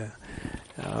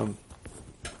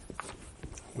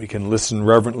We can listen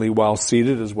reverently while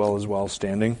seated as well as while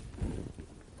standing.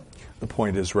 The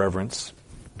point is reverence,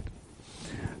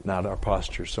 not our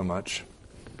posture so much.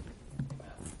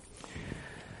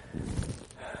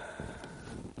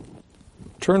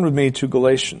 Turn with me to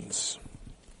Galatians.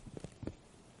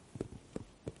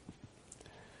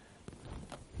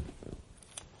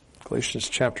 Galatians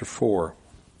chapter 4.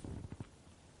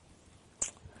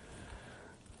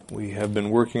 We have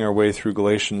been working our way through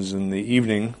Galatians in the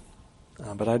evening,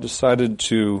 but I decided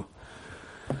to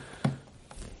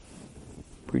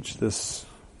preach this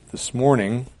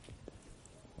morning.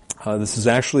 This is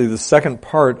actually the second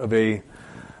part of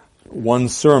one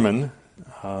sermon.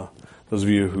 Those of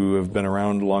you who have been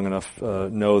around long enough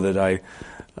know that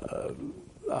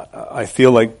I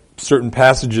feel like certain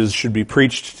passages should be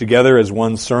preached together as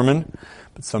one sermon,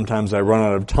 but sometimes I run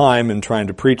out of time in trying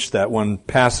to preach that one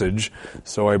passage,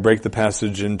 so I break the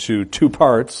passage into two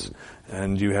parts,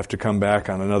 and you have to come back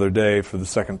on another day for the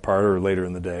second part or later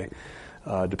in the day,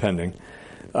 depending.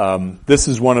 This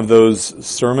is one of those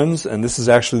sermons, and this is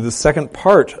actually the second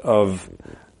part of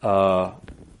a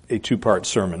two-part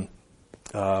sermon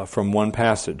from one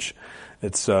passage.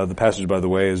 It's the passage, by the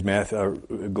way, is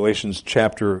Galatians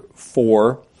chapter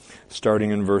 4,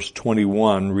 starting in verse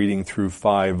 21, reading through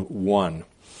 5:1.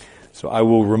 So I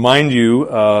will remind you,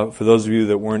 for those of you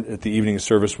that weren't at the evening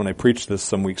service when I preached this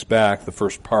some weeks back, the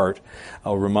first part,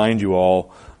 I'll remind you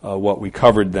all what we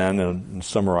covered then and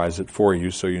summarize it for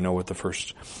you so you know what the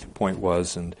first point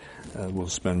was, and we'll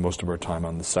spend most of our time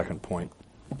on the second point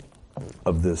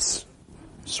of this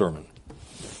sermon.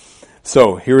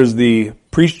 So here is the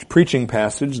preaching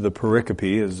passage, the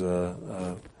pericope, as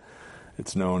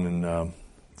it's known in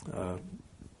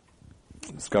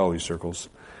scholarly circles.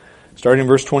 Starting in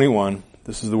verse 21,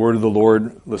 this is the word of the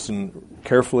Lord. Listen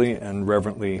carefully and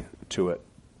reverently to it.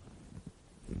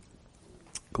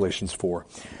 Galatians 4.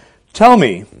 Tell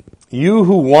me, you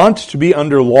who want to be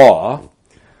under law,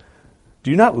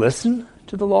 do you not listen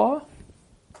to the law?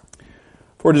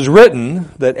 For it is written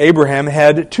that Abraham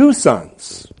had two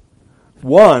sons,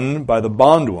 one by the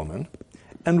bondwoman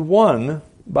and one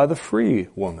by the free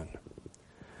woman.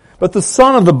 But the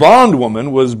son of the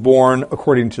bondwoman was born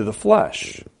according to the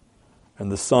flesh,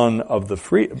 and the son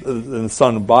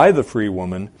by the free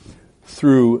woman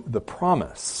through the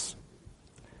promise.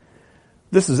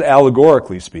 This is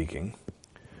allegorically speaking,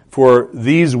 for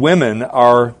these women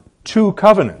are two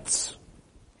covenants.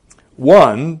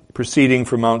 One proceeding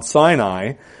from Mount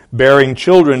Sinai, bearing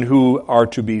children who are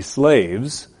to be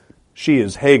slaves. She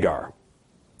is Hagar.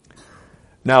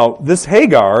 Now, this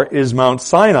Hagar is Mount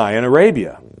Sinai in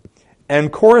Arabia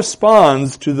and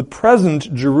corresponds to the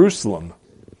present Jerusalem,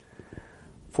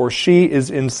 for she is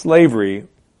in slavery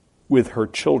with her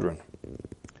children.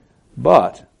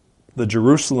 But the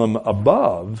Jerusalem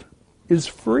above is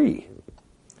free.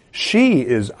 She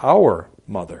is our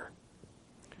mother.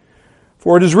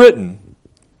 For it is written,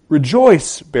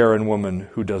 rejoice, barren woman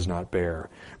who does not bear.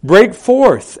 Break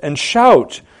forth and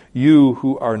shout, you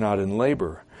who are not in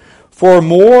labor. For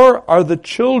more are the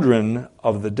children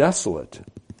of the desolate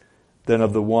than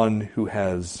of the one who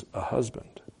has a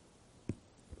husband.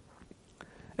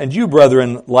 And you,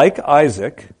 brethren, like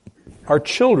Isaac, are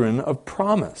children of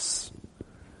promise.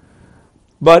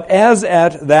 But as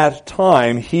at that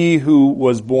time he who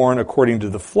was born according to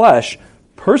the flesh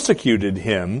persecuted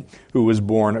him who was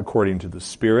born according to the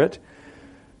Spirit,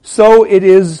 so it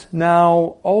is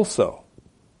now also.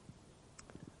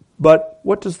 But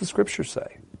what does the Scripture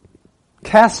say?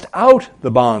 Cast out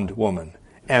the bondwoman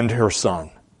and her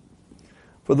son.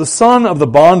 For the son of the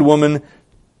bondwoman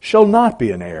shall not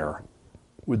be an heir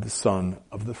with the son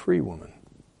of the free woman.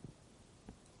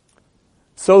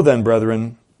 So then,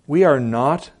 brethren, we are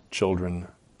not children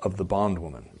of the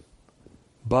bondwoman,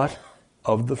 but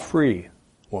of the free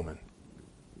woman.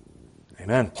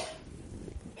 Amen.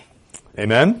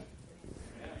 Amen?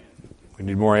 We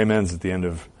need more amens at the end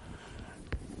of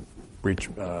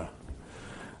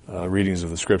readings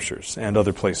of the Scriptures and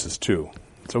other places too.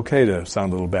 It's okay to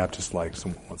sound a little Baptist-like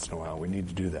once in a while. We need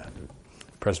to do that.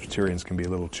 Presbyterians can be a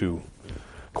little too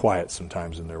quiet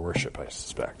sometimes in their worship, I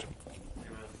suspect.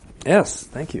 Yes,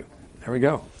 thank you. There we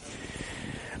go.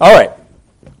 All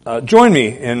right. Join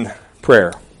me in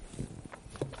prayer.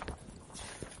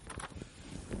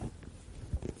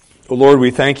 Oh Lord,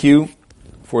 we thank you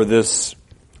for this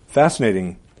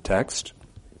fascinating text.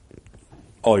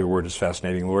 All your word is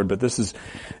fascinating, Lord, but this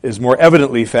is more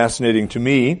evidently fascinating to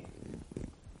me,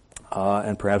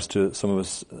 and perhaps to some of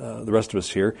us, the rest of us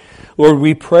here. Lord,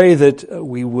 we pray that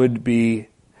we would be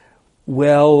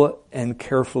well and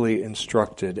carefully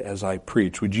instructed as I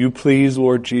preach. Would you please,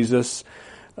 Lord Jesus,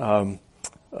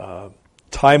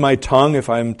 tie my tongue if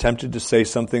I'm tempted to say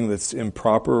something that's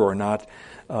improper or not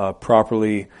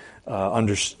properly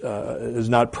is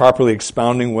not properly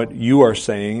expounding what you are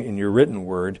saying in your written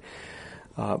word.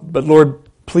 But Lord,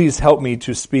 please help me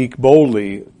to speak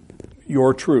boldly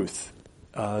your truth,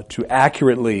 to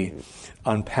accurately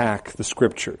unpack the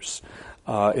Scriptures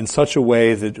in such a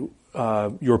way that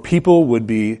your people would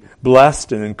be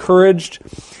blessed and encouraged,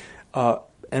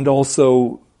 and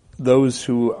also those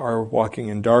who are walking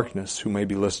in darkness, who may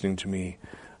be listening to me,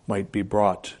 might be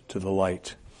brought to the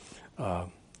light,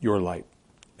 your light.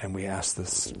 And we ask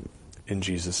this in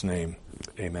Jesus' name.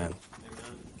 Amen.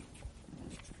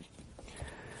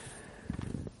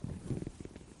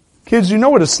 Kids, you know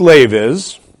what a slave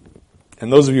is.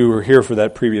 And those of you who were here for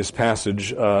that previous passage,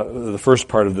 the first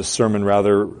part of this sermon,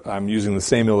 rather, I'm using the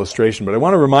same illustration, but I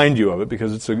want to remind you of it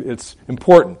because it's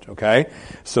important, okay?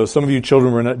 So some of you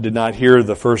children did not hear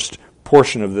the first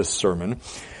portion of this sermon.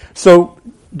 So,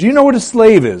 do you know what a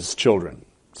slave is, children?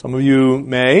 Some of you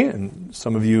may, and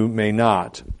some of you may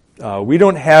not. We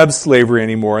don't have slavery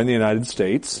anymore in the United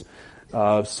States.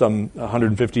 Some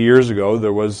 150 years ago,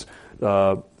 there was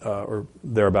or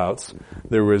thereabouts,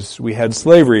 we had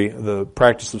slavery, the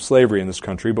practice of slavery in this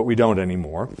country, but we don't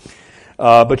anymore.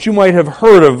 But you might have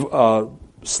heard of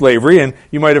slavery, and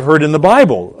you might have heard in the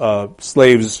Bible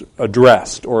slaves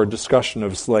addressed or a discussion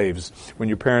of slaves when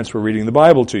your parents were reading the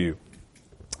Bible to you.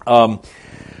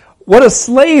 What a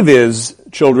slave is,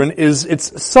 children, is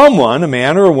it's someone, a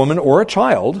man or a woman or a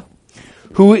child,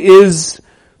 whose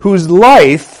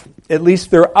life, at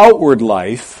least their outward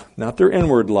life, not their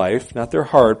inward life, not their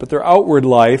heart, but their outward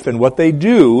life and what they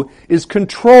do is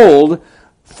controlled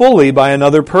fully by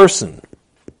another person.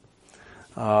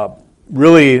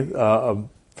 Really, for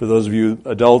those of you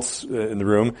adults in the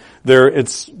room,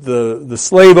 it's the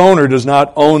slave owner does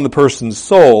not own the person's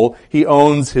soul; he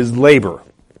owns his labor.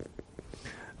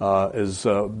 Is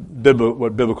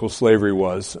what biblical slavery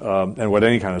was, and what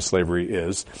any kind of slavery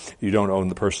is. You don't own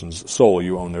the person's soul;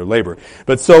 you own their labor.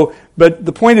 But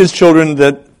the point is, children,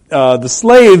 that the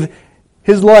slave,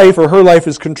 his life or her life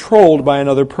is controlled by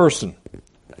another person,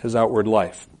 his outward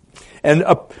life. And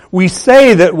we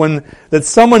say that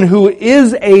someone who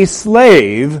is a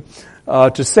slave,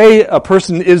 to say a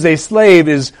person is a slave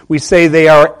is we say they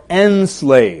are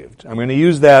enslaved. I'm going to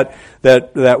use that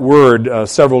word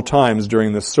several times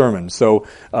during this sermon. So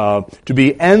to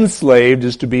be enslaved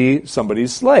is to be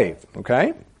somebody's slave.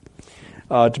 Okay,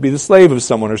 to be the slave of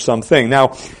someone or something.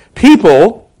 Now,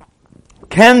 people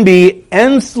can be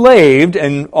enslaved,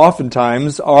 and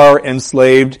oftentimes are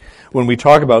enslaved when we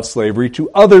talk about slavery, to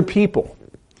other people.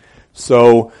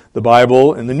 So the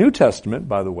Bible in the New Testament,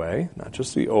 by the way, not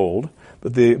just the Old,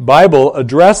 but the Bible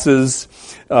addresses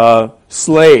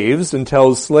slaves and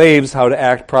tells slaves how to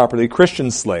act properly,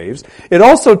 Christian slaves. It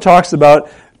also talks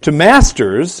about, to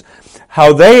masters,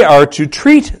 how they are to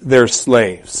treat their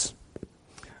slaves.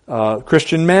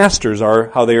 Christian masters are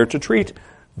how they are to treat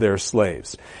their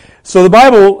slaves. So the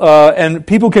Bible, and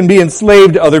people can be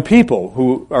enslaved to other people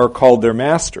who are called their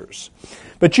masters.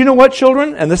 But you know what,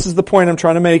 children? And this is the point I'm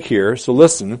trying to make here, so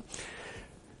listen.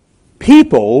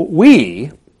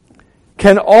 We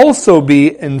can also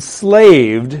be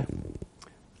enslaved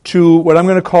to what I'm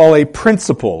going to call a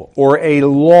principle or a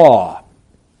law,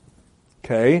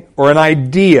 okay, or an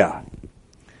idea.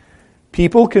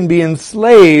 People can be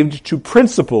enslaved to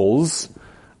principles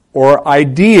or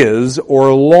ideas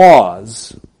or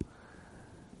laws.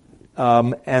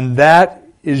 And that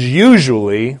is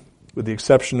usually, with the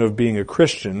exception of being a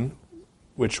Christian,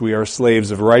 which we are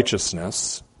slaves of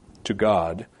righteousness to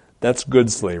God, that's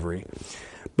good slavery.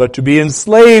 But to be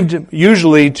enslaved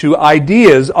usually to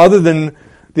ideas other than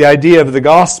the idea of the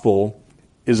gospel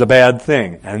is a bad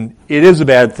thing. And it is a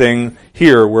bad thing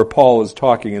here where Paul is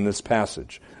talking in this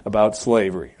passage about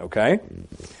slavery, okay?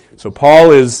 So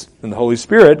Paul is, and the Holy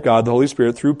Spirit, God the Holy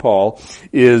Spirit through Paul,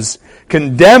 is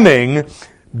condemning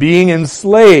being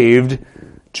enslaved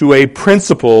to a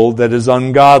principle that is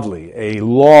ungodly, a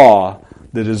law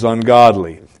that is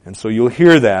ungodly. And so you'll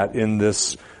hear that in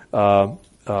this,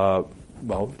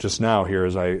 just now here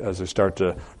as I start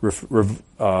to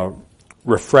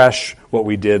refresh what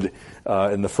we did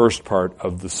in the first part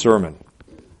of the sermon.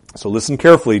 So listen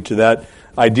carefully to that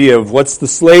idea of what's the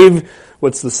slave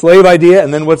idea,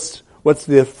 and then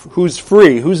who's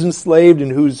free, who's enslaved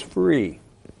and who's free,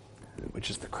 which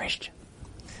is the Christian.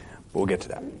 We'll get to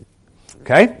that.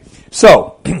 Okay?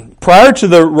 So, prior to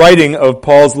the writing of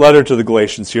Paul's letter to the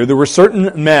Galatians here, there were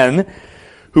certain men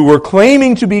who were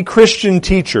claiming to be Christian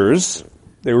teachers.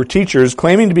 They were teachers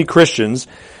claiming to be Christians,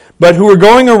 but who were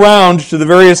going around to the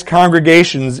various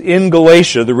congregations in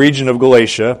Galatia, the region of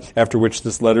Galatia, after which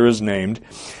this letter is named.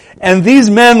 And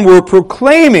these men were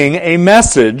proclaiming a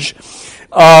message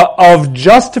of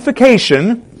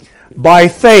justification by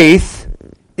faith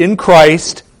in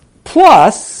Christ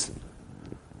plus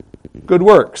good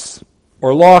works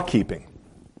or law keeping.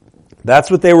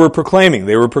 That's what they were proclaiming.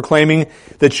 They were proclaiming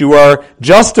that you are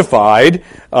justified,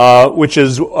 which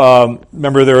is,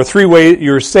 remember, there are three ways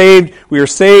you're saved. We are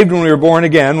saved when we are born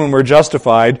again, when we're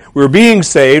justified. We're being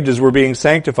saved as we're being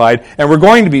sanctified, and we're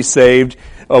going to be saved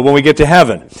when we get to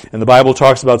heaven. And the Bible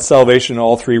talks about salvation in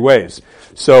all three ways.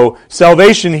 So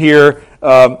salvation here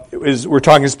we're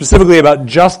talking specifically about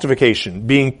justification,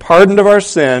 being pardoned of our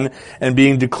sin and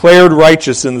being declared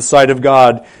righteous in the sight of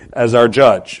God as our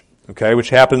judge. Okay, which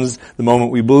happens the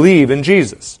moment we believe in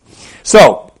Jesus.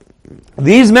 So,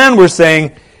 these men were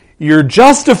saying, you're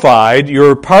justified,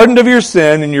 you're pardoned of your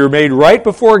sin, and you're made right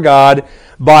before God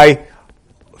by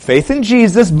faith in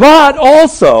Jesus, but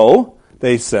also,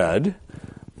 they said,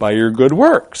 by your good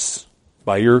works,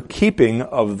 by your keeping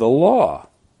of the law.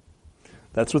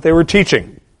 That's what they were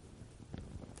teaching.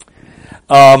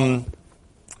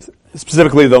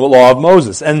 Specifically, the law of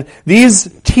Moses. And these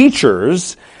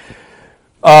teachers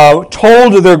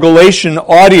told their Galatian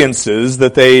audiences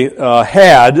that they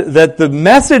had that the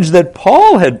message that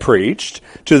Paul had preached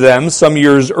to them some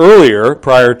years earlier,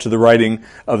 prior to the writing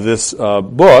of this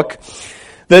book,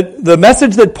 that the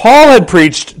message that Paul had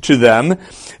preached to them,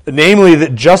 namely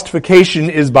that justification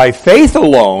is by faith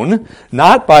alone,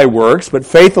 not by works, but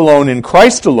faith alone in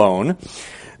Christ alone,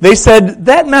 they said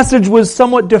that message was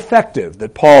somewhat defective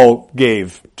that Paul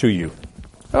gave to you.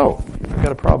 Oh, I've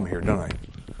got a problem here, don't I?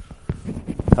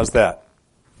 How's that?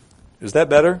 Is that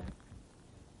better?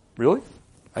 Really?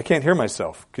 I can't hear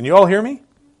myself. Can you all hear me?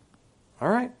 All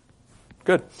right.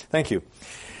 Good. Thank you.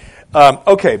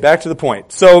 Okay, back to the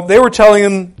point. So they were telling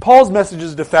him Paul's message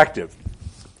is defective.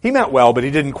 He meant well, but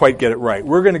he didn't quite get it right.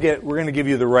 We're going to give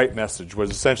you the right message, was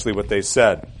essentially what they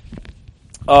said.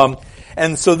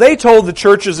 And so they told the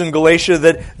churches in Galatia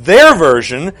that their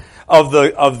version of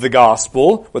the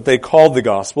gospel, what they called the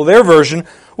gospel, their version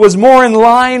was more in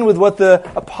line with what the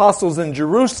apostles in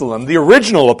Jerusalem, the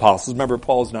original apostles, remember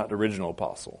Paul's not an original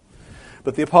apostle,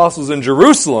 but the apostles in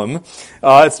Jerusalem,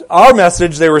 our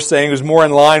message, they were saying, was more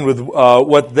in line with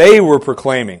what they were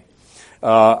proclaiming,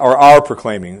 or are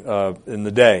proclaiming in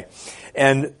the day.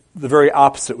 And the very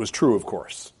opposite was true, of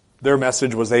course. Their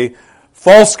message was a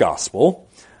false gospel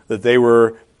that they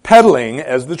were peddling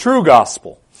as the true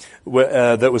gospel.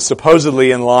 That was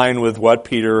supposedly in line with what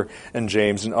Peter and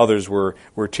James and others were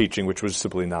teaching, which was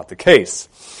simply not the case.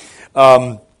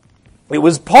 It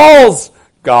was Paul's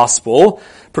gospel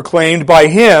proclaimed by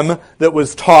him that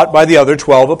was taught by the other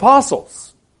 12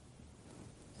 apostles,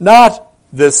 not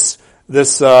this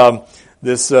lie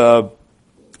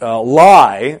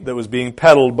that was being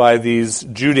peddled by these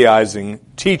Judaizing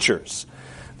teachers.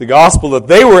 The gospel that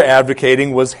they were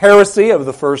advocating was heresy of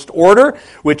the first order,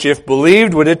 which, if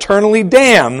believed, would eternally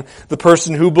damn the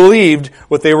person who believed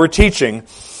what they were teaching.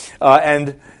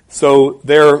 And so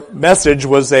their message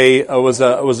was an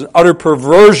utter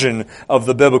perversion of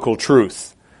the biblical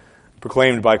truth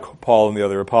proclaimed by Paul and the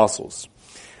other apostles.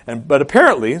 But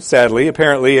apparently, sadly,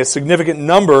 a significant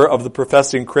number of the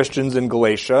professing Christians in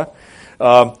Galatia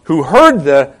who heard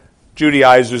the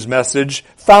Judaizers' message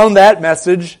found that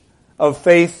message of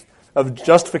faith, of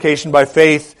justification by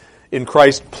faith in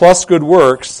Christ plus good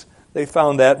works, they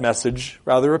found that message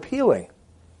rather appealing.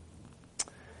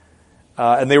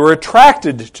 And they were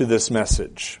attracted to this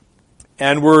message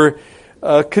and were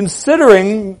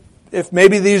considering if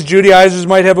maybe these Judaizers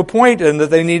might have a point and that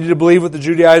they needed to believe what the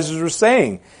Judaizers were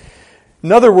saying.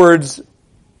 In other words,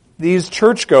 these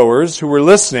churchgoers who were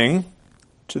listening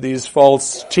to these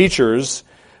false teachers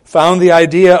found the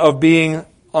idea of being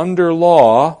under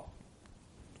law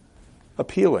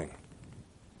appealing.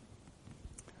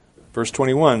 Verse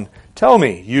 21, tell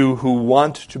me, you who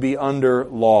want to be under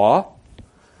law,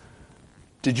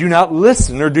 did you not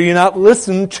listen or do you not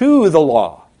listen to the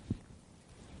law?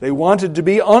 They wanted to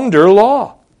be under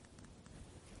law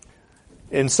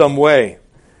in some way.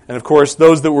 And of course,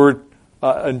 those that were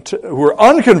who were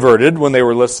unconverted when they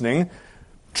were listening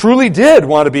truly did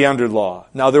want to be under law.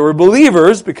 Now there were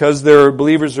believers, because there are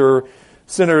believers or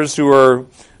sinners who are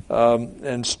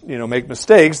make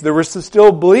mistakes. There were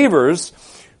still believers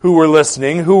who were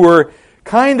listening, who were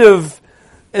kind of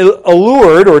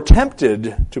allured or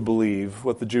tempted to believe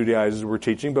what the Judaizers were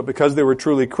teaching, but because they were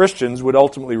truly Christians, would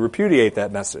ultimately repudiate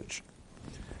that message.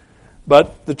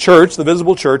 But the church, the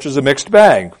visible church, is a mixed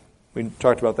bag. We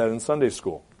talked about that in Sunday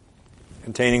school,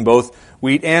 containing both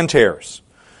wheat and tares.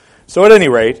 So at any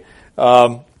rate,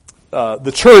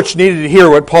 the church needed to hear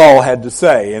what Paul had to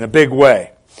say in a big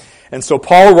way. And so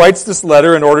Paul writes this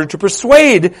letter in order to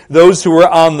persuade those who were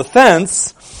on the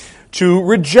fence to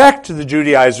reject the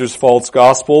Judaizers' false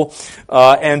gospel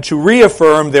and to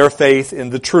reaffirm their faith in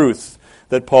the truth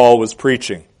that Paul was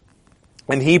preaching.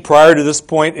 And he, prior to this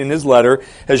point in his letter,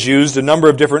 has used a number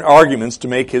of different arguments to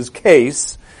make his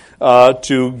case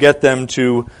to get them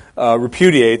to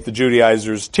repudiate the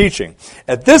Judaizers' teaching.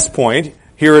 At this point,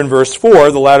 here in verse 4,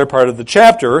 the latter part of the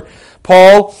chapter,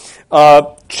 Paul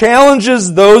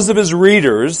challenges those of his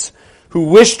readers who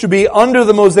wish to be under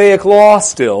the Mosaic law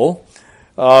still,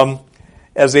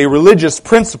 as a religious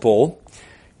principle.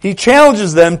 He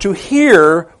challenges them to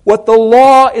hear what the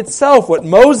law itself, what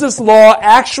Moses' law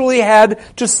actually had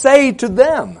to say to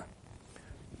them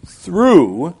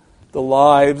through the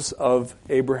lives of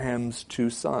Abraham's two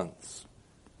sons.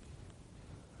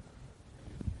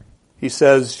 He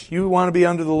says, you want to be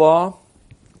under the law?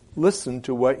 Listen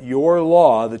to what your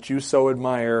law that you so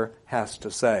admire has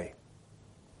to say.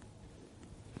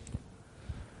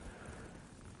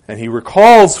 And he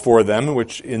recalls for them,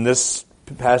 which in this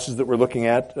passage that we're looking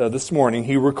at this morning,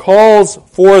 he recalls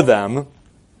for them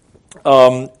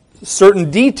certain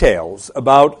details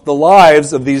about the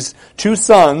lives of these two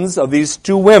sons, of these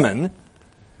two women,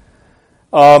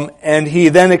 and he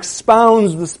then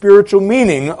expounds the spiritual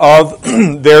meaning of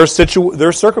their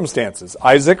circumstances,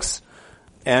 Isaac's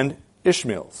and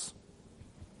Ishmael's,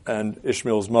 and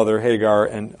Ishmael's mother Hagar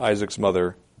and Isaac's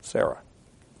mother Sarah.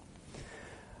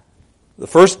 The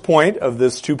first point of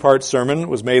this two-part sermon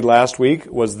was made last week,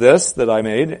 was this that I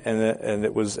made, and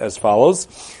it was as follows.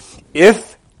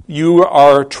 If you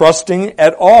are trusting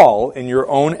at all in your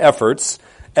own efforts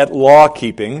at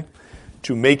law-keeping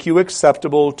to make you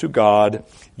acceptable to God,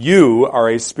 you are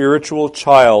a spiritual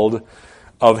child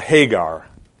of Hagar,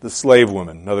 the slave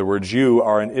woman. In other words, you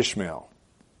are an Ishmael.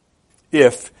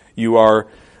 If you are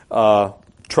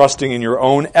trusting in your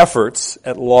own efforts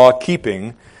at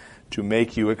law-keeping to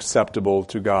make you acceptable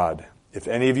to God. If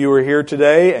any of you are here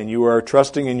today and you are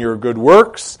trusting in your good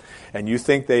works and you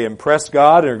think they impress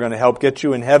God and are going to help get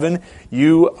you in heaven,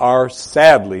 you are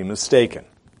sadly mistaken.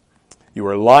 You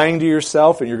are lying to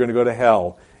yourself and you're going to go to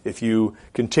hell if you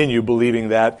continue believing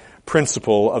that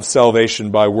principle of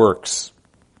salvation by works.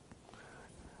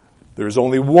 There's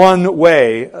only one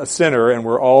way a sinner, and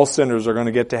we're all sinners, are going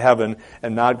to get to heaven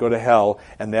and not go to hell,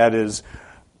 and that is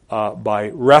by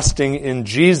resting in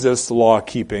Jesus'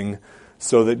 law-keeping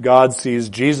so that God sees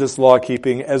Jesus'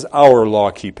 law-keeping as our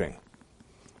law-keeping.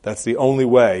 That's the only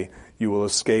way you will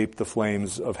escape the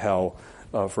flames of hell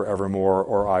forevermore,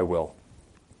 or I will.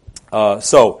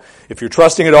 So, if you're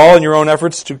trusting at all in your own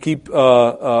efforts to keep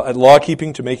at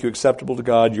law-keeping to make you acceptable to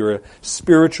God, you're a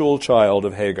spiritual child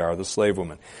of Hagar, the slave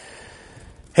woman.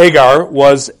 Hagar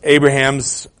was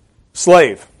Abraham's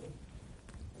slave,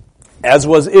 as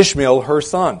was Ishmael, her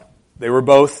son. They were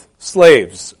both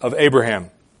slaves of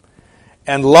Abraham.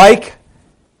 And like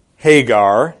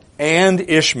Hagar and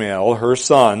Ishmael, her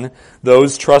son,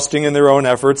 those trusting in their own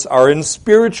efforts are in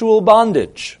spiritual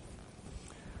bondage,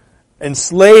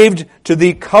 enslaved to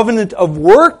the covenant of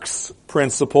works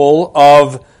principle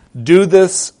of do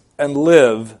this and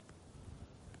live,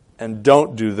 and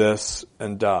don't do this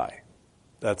and die.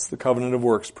 That's the covenant of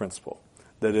works principle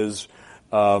that is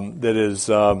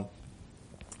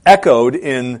echoed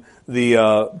in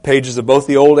the pages of both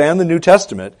the Old and the New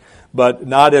Testament, but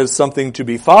not as something to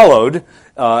be followed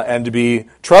and to be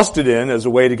trusted in as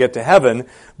a way to get to heaven.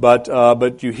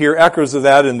 But you hear echoes of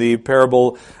that in the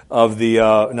parable of the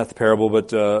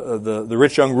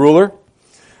rich young ruler.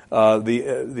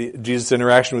 The Jesus'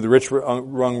 interaction with the rich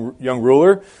young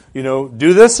ruler. You know,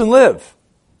 do this and live.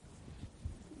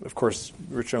 Of course,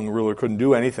 the rich young ruler couldn't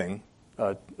do anything.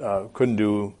 Couldn't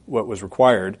do what was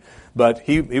required, but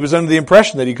he was under the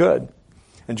impression that he could.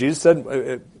 And Jesus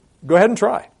said, go ahead and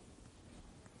try.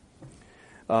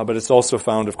 But it's also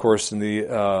found, of course, in the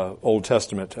Old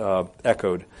Testament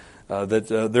echoed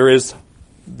that there is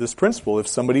this principle. If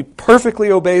somebody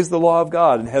perfectly obeys the law of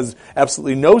God and has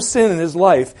absolutely no sin in his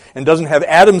life and doesn't have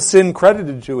Adam's sin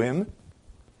credited to him,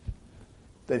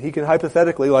 that he can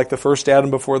hypothetically, like the first Adam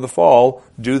before the fall,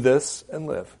 do this and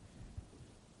live.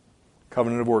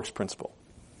 Covenant of works principle.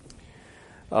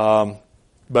 But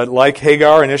like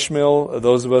Hagar and Ishmael,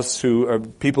 those of us who are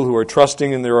people who are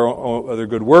trusting in their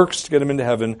good works to get them into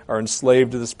heaven are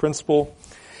enslaved to this principle.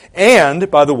 And,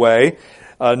 by the way,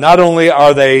 not only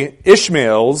are they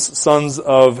Ishmael's sons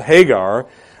of Hagar,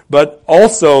 but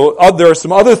also there are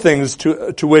some other things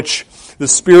to which the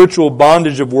spiritual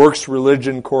bondage of works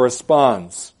religion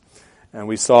corresponds. And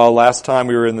we saw last time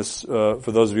we were in this, for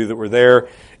those of you that were there,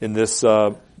 in this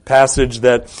passage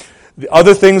that the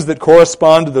other things that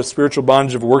correspond to the spiritual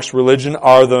bondage of works religion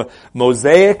are the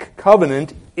Mosaic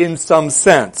covenant in some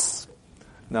sense.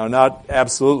 Now, not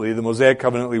absolutely. The Mosaic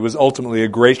covenant was ultimately a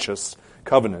gracious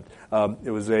covenant.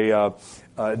 It was an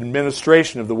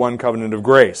administration of the one covenant of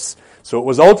grace. So it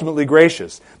was ultimately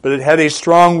gracious, but it had a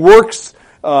strong works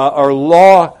or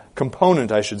law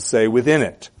component, I should say, within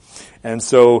it. And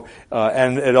so,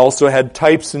 and it also had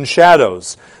types and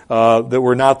shadows that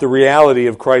were not the reality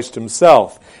of Christ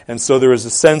himself. And so there is a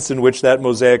sense in which that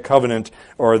Mosaic covenant,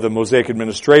 or the Mosaic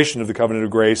administration of the covenant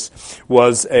of grace,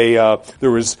 was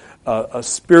there was a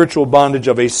spiritual bondage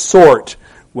of a sort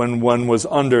when one was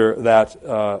under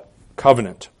that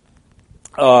covenant.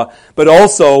 But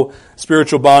also,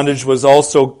 spiritual bondage was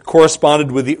also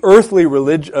corresponded with the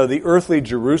earthly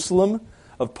Jerusalem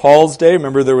of Paul's day.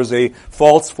 Remember, there was a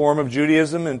false form of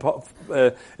Judaism in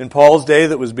Paul's day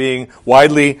that was being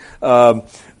widely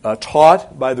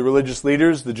taught by the religious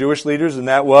leaders, the Jewish leaders, and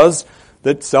that was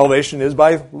that salvation is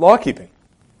by law keeping.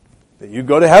 That you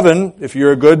go to heaven if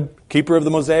you're a good keeper of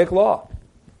the Mosaic law.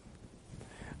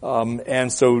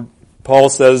 And so Paul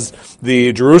says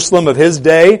the Jerusalem of his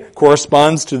day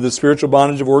corresponds to the spiritual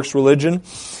bondage of works religion,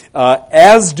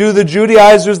 as do the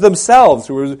Judaizers themselves,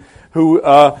 who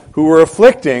were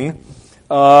afflicting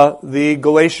the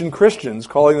Galatian Christians,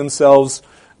 calling themselves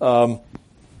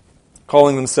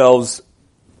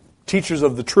teachers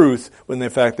of the truth, when in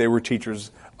fact they were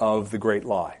teachers of the great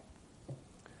lie.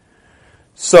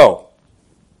 So,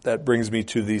 that brings me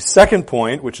to the second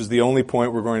point, which is the only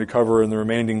point we're going to cover in the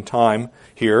remaining time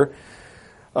here.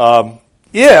 So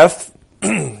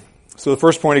the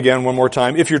first point again, one more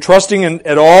time, if you're trusting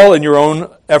at all in your own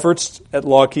efforts at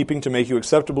law keeping to make you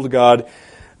acceptable to God,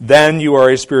 then you are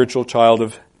a spiritual child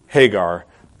of Hagar,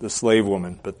 the slave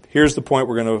woman. But here's the point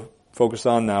we're going to focus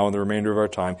on now in the remainder of our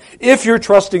time. If you're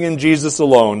trusting in Jesus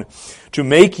alone to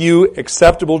make you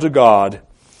acceptable to God,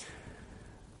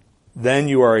 then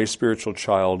you are a spiritual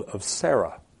child of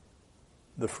Sarah,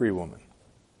 the free woman.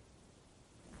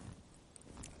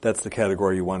 That's the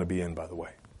category you want to be in, by the way.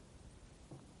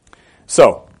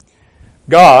 So,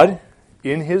 God,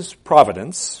 in His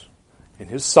providence, in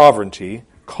His sovereignty,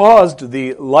 caused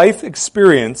the life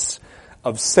experience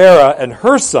of Sarah and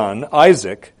her son,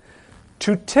 Isaac,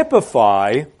 to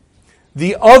typify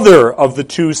the other of the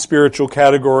two spiritual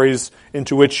categories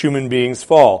into which human beings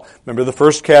fall. Remember, the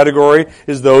first category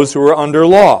is those who are under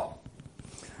law.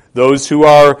 Those who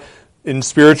are in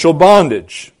spiritual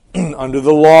bondage, under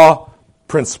the law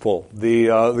principle,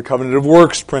 the covenant of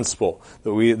works principle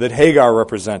that Hagar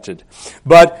represented.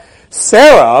 But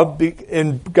Sarah,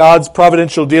 in God's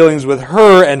providential dealings with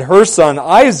her and her son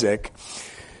Isaac,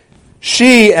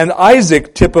 she and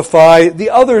Isaac typify the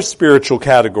other spiritual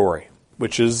category,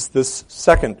 which is this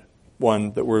second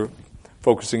one that we're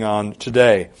focusing on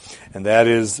today. And that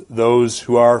is those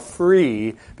who are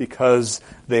free because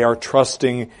they are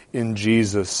trusting in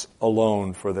Jesus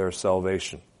alone for their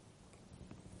salvation.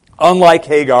 Unlike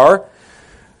Hagar,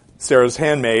 Sarah's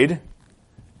handmaid,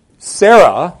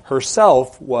 Sarah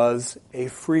herself was a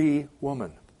free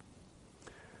woman.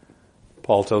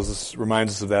 Paul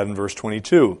reminds us of that in verse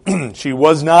 22. She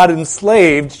was not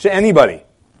enslaved to anybody.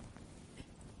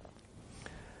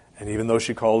 And even though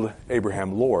she called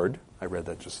Abraham Lord, I read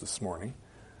that just this morning,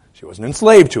 she wasn't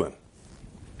enslaved to him.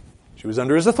 She was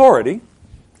under his authority,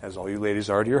 as all you ladies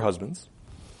are to your husbands,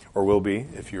 or will be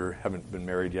if you haven't been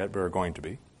married yet but are going to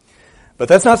be. But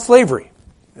that's not slavery,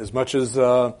 as much as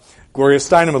Gloria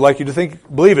Steinem would like you to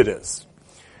believe it is.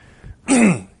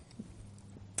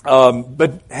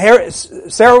 But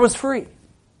Sarah was free.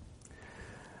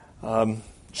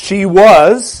 She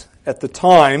was, at the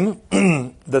time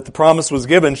that the promise was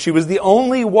given, she was the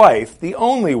only wife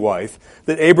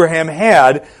that Abraham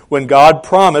had when God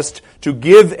promised to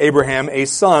give Abraham a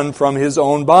son from his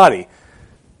own body.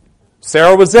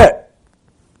 Sarah was it.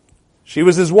 She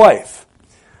was his wife.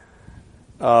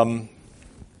 And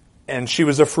she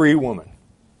was a free woman.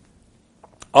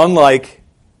 Unlike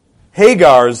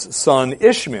Hagar's son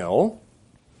Ishmael,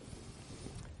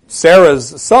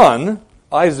 Sarah's son,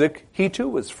 Isaac, he too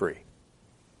was free.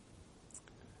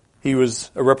 He was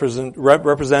a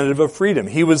representative of freedom.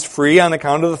 He was free on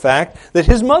account of the fact that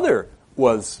his mother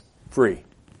was free.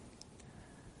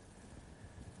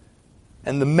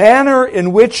 And the manner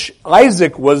in which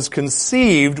Isaac was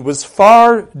conceived was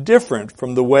far different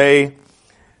from the way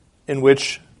in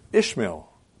which Ishmael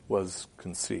was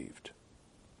conceived.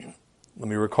 Let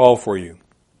me recall for you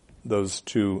those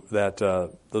two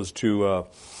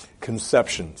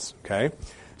conceptions. Okay,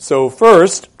 so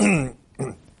first,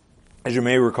 As you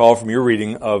may recall from your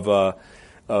reading of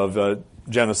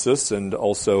Genesis and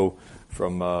also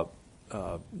from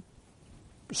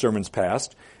sermons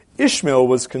past, Ishmael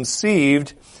was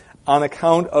conceived on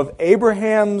account of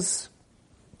Abraham's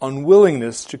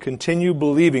unwillingness to continue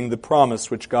believing the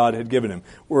promise which God had given him.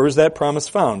 Where was that promise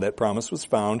found? That promise was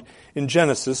found in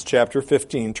Genesis chapter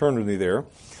 15. Turn with me there.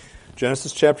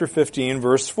 Genesis chapter 15,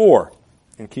 verse 4.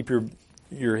 And keep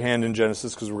your hand in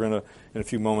Genesis, because we're going to, in a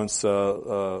few moments,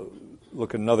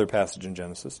 look at another passage in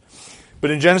Genesis.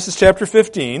 But in Genesis chapter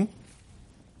 15,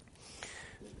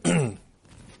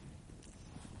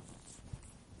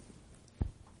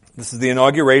 this is the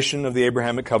inauguration of the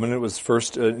Abrahamic covenant. It was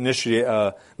first initially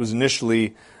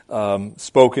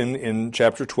spoken in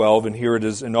chapter 12, and here it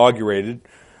is inaugurated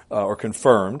or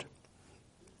confirmed.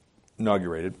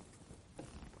 Inaugurated.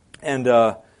 And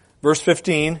verse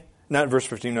 15, not verse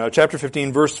 15, chapter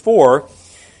 15, verse 4,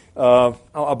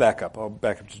 I'll back up. I'll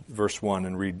back up to verse 1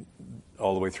 and read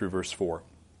all the way through verse 4.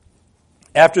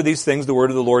 After these things, the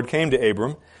word of the Lord came to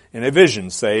Abram in a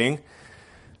vision, saying,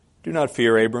 "Do not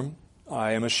fear, Abram.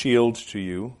 I am a shield to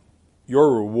you.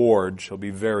 Your reward shall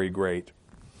be very great."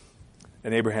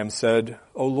 And Abraham said,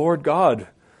 "O Lord God,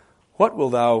 what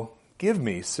wilt thou give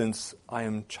me, since I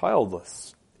am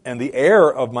childless? And the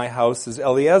heir of my house is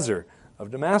Eliezer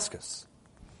of Damascus."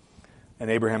 And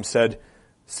Abraham said,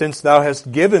 "Since thou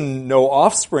hast given no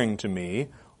offspring to me,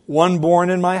 one born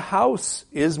in my house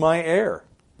is my heir."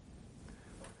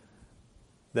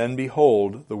 Then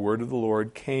behold, the word of the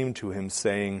Lord came to him,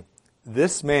 saying,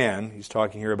 "This man," he's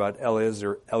talking here about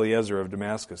Eliezer of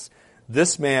Damascus,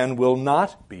 "this man will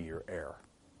not be your heir,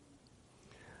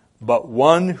 but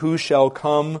one who shall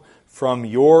come from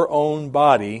your own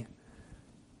body,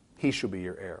 he shall be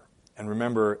your heir." And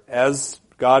remember, as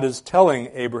God is telling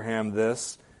Abraham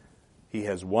this, he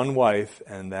has one wife,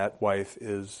 and that wife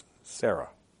is Sarah.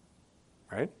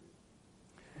 Right?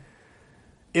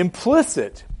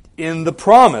 Implicit in the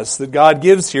promise that God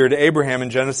gives here to Abraham in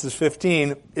Genesis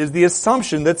 15 is the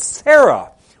assumption that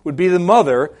Sarah would be the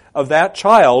mother of that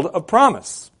child of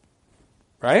promise.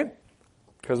 Right?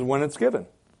 Because of when it's given.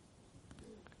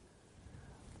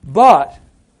 But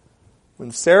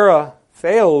when Sarah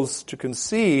fails to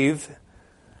conceive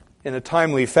in a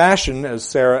timely fashion, as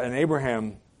Sarah and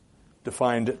Abraham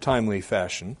defined timely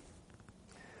fashion,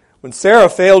 when Sarah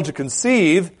failed to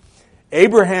conceive,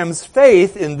 Abraham's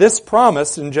faith in this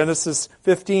promise in Genesis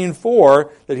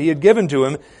 15:4 that he had given to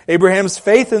him, Abraham's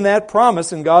faith in that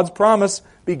promise, in God's promise,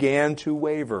 began to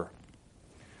waver.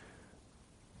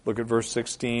 Look at verse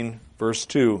 16, verse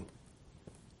 2.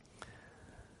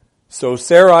 So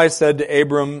Sarai said to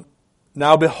Abram,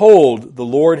 "Now behold, the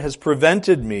Lord has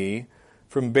prevented me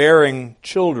from bearing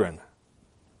children.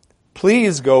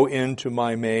 Please go in to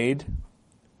my maid.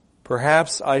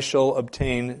 Perhaps I shall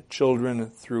obtain children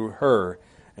through her."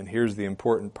 And here's the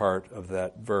important part of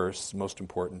that verse, most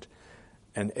important.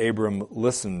 And Abram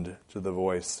listened to the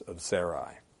voice of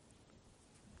Sarai.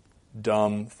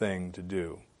 Dumb thing to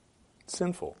do.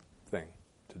 Sinful thing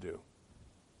to do.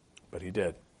 But he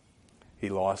did. He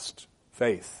lost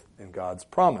faith in God's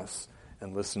promise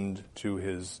and listened to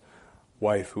his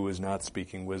wife, who was not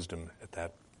speaking wisdom at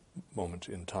that moment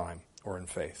in time or in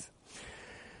faith.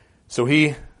 So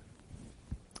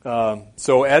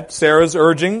at Sarah's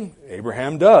urging,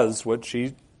 Abraham does what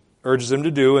she urges him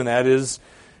to do, and that is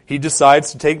he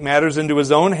decides to take matters into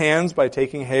his own hands by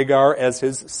taking Hagar as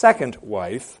his second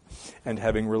wife and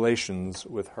having relations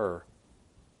with her.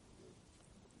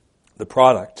 The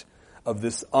product of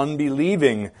this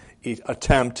unbelieving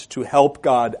attempt to help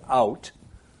God out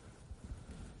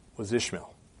was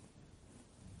Ishmael.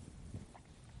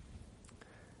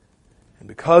 And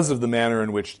because of the manner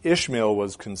in which Ishmael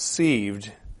was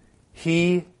conceived,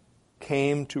 he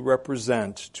came to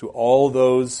represent all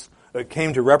those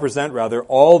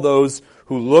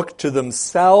who look to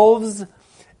themselves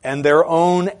and their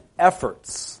own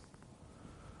efforts.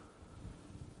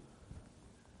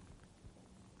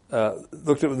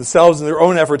 Looked at themselves and their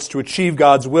own efforts to achieve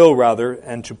God's will,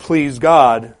 and to please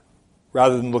God,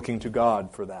 rather than looking to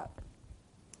God for that.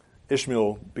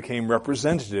 Ishmael became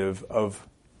representative of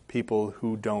people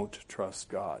who don't trust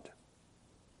God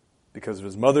because of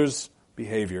his mother's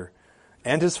behavior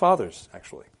and his father's,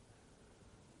 actually.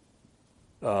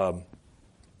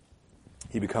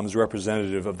 He becomes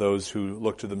representative of those who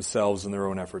look to themselves and their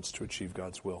own efforts to achieve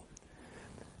God's will.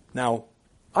 Now,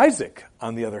 Isaac,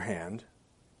 on the other hand,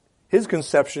 his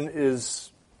conception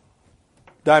is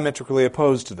diametrically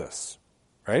opposed to this,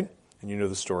 right? And you know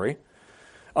the story.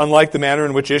 Unlike the manner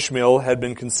in which Ishmael had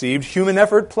been conceived, human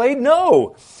effort played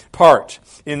no part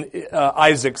in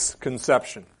Isaac's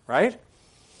conception, right?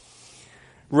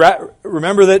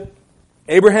 Remember that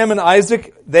Abraham and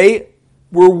Isaac, they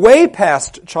were way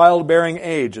past childbearing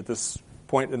age at this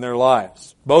point in their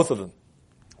lives. Both of them.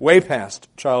 Way past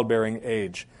childbearing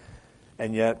age.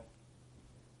 And yet,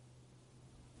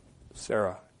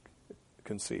 Sarah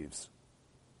conceives.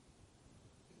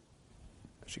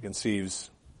 She conceives.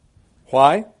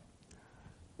 Why?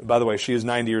 By the way, she is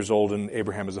 90 years old and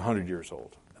Abraham is 100 years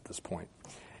old at this point.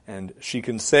 And she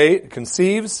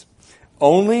conceives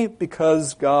only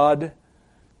because God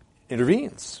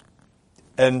intervenes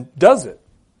and does it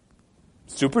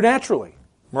supernaturally,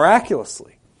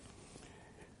 miraculously.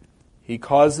 He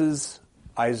causes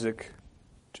Isaac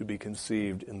to be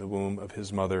conceived in the womb of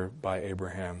his mother by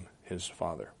Abraham, his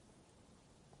father.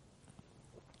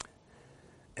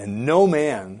 And no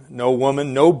man, no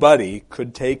woman, nobody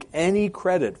could take any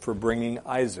credit for bringing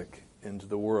Isaac into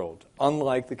the world,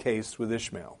 unlike the case with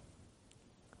Ishmael.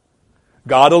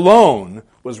 God alone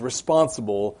was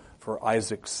responsible for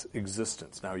Isaac's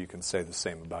existence. Now you can say the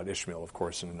same about Ishmael, of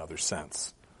course, in another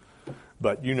sense.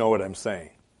 But you know what I'm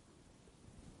saying.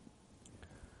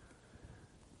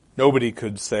 Nobody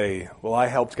could say, well, I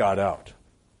helped God out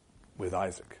with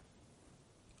Isaac,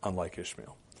 unlike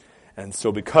Ishmael. And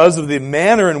so because of the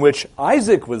manner in which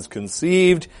Isaac was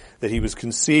conceived, that he was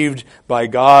conceived by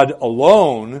God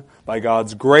alone, by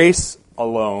God's grace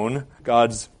alone,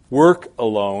 God's work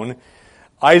alone,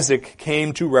 Isaac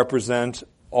came to represent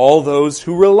all those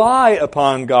who rely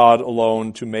upon God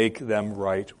alone to make them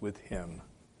right with Him.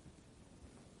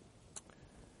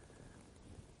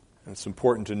 And it's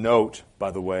important to note,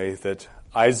 by the way, that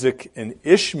Isaac and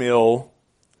Ishmael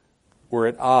were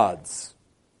at odds,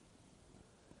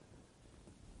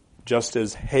 just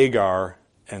as Hagar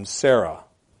and Sarah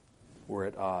were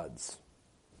at odds.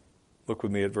 Look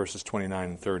with me at verses 29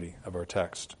 and 30 of our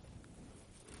text.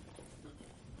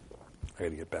 I got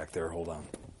to get back there. Hold on.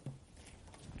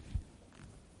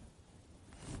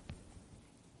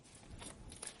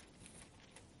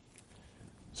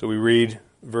 So we read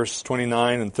verse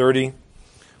 29 and 30.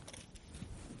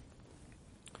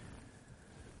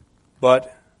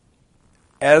 But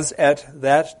as at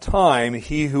that time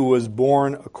he who was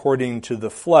born according to the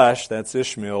flesh, that's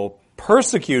Ishmael,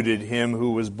 persecuted him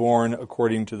who was born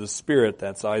according to the Spirit,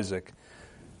 that's Isaac,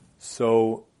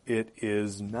 so it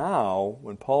is now,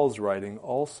 when Paul's writing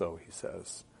also, he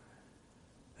says.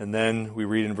 And then we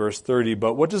read in verse 30,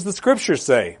 but what does the Scripture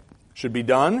say should be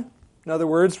done? In other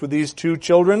words, with these two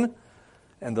children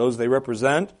and those they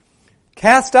represent,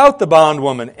 cast out the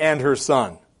bondwoman and her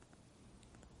son.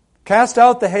 Cast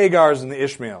out the Hagars and the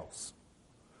Ishmaels.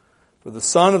 For the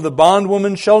son of the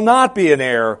bondwoman shall not be an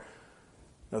heir.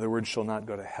 In other words, shall not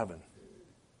go to heaven.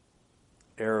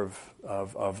 Heir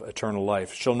of eternal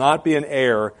life. Shall not be an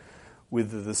heir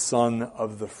with the son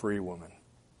of the free woman.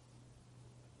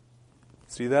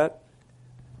 See that?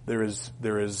 There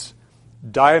is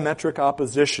diametric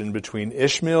opposition between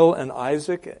Ishmael and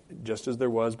Isaac, just as there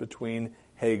was between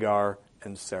Hagar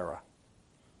and Sarah.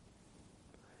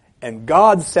 And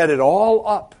God set it all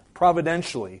up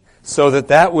providentially so that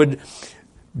that would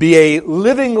be a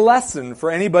living lesson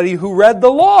for anybody who read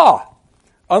the law.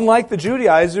 Unlike the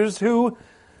Judaizers who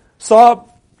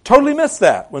totally missed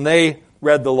that when they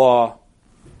read the law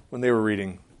when they were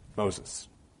reading Moses.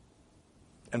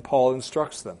 And Paul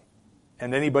instructs them.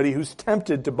 And anybody who's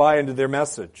tempted to buy into their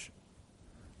message.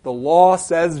 The law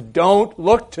says don't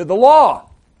look to the law.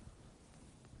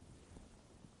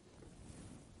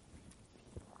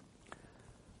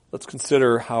 Let's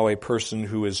consider how a person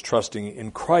who is trusting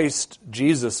in Christ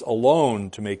Jesus alone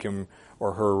to make him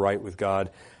or her right with God,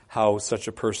 how such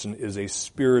a person is a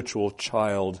spiritual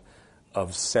child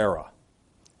of Sarah,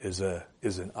 is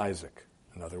an Isaac,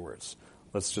 in other words.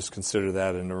 Let's just consider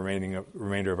that in the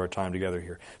remainder of our time together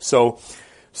here. So,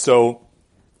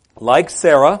 like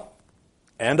Sarah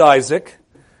and Isaac,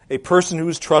 a person who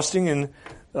is trusting in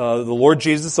the Lord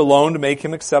Jesus alone to make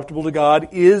him acceptable to God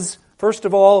is, first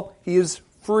of all, he is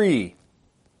free.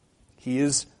 He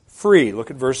is free. Look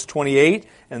at verse 28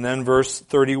 and then verse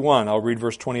 31. I'll read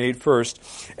verse 28 first.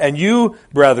 And you,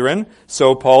 brethren,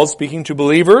 so Paul's speaking to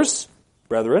believers,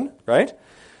 brethren, right,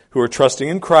 who are trusting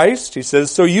in Christ. He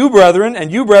says, so you, brethren,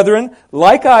 and you, brethren,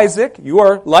 like Isaac, you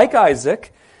are like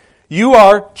Isaac, you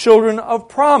are children of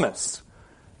promise.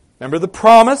 Remember the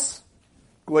promise?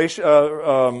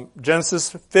 Genesis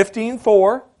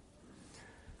 15:4.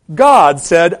 God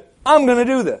said, I'm going to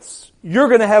do this. You're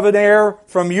going to have an heir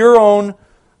from you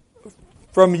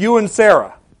and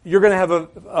Sarah. You're going to have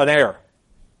an heir.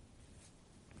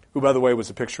 Who, by the way,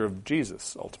 was a picture of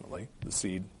Jesus, ultimately, the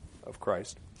seed of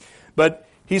Christ. But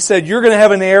he said, you're going to have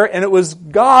an heir, and it was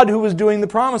God who was doing the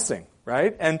promising,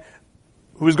 right? And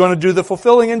who was going to do the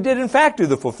fulfilling and did in fact do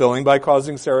the fulfilling by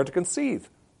causing Sarah to conceive.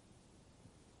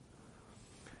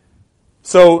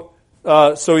 So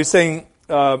he's saying,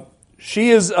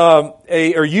 she is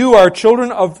or you are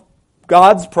children of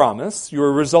God's promise. You are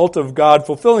a result of God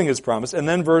fulfilling His promise. And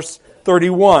then verse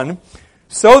 31,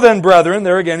 so then, brethren,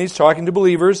 there again he's talking to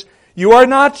believers, you are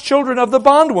not children of the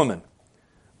bondwoman,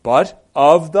 but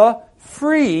of the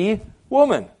free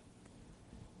woman,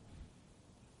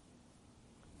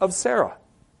 of Sarah.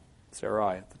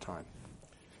 Sarai at the time.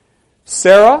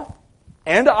 Sarah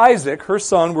and Isaac, her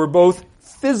son, were both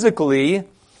physically,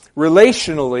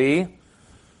 relationally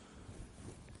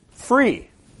free.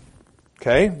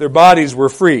 Okay? Their bodies were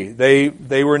free. They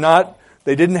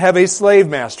didn't have a slave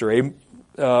master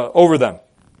over them.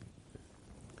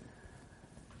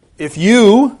 If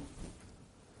you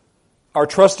are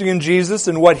trusting in Jesus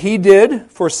and what He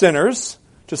did for sinners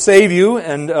to save you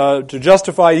and to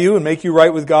justify you and make you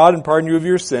right with God and pardon you of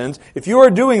your sins, if you are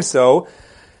doing so,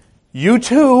 you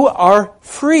too are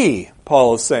free,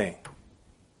 Paul is saying.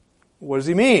 What does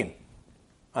he mean?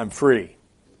 I'm free.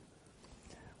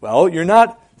 Well, you're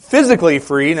not physically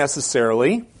free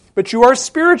necessarily, but you are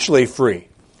spiritually free.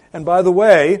 And by the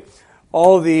way,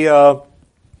 all the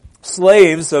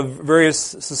slaves of various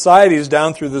societies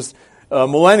down through this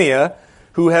millennia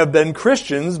who have been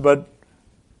Christians, but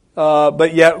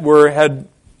yet had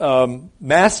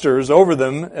masters over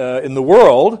them in the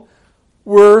world,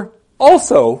 were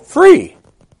also free.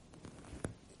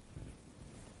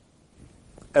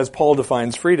 As Paul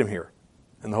defines freedom here,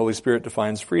 and the Holy Spirit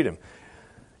defines freedom,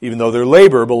 even though their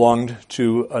labor belonged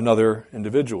to another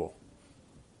individual.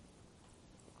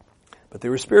 But they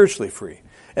were spiritually free.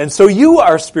 And so you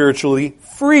are spiritually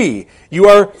free. You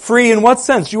are free in what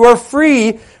sense? You are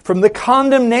free from the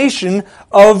condemnation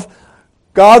of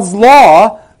God's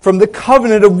law, from the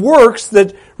covenant of works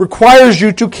that requires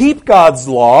you to keep God's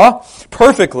law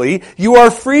perfectly. You are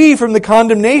free from the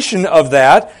condemnation of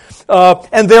that,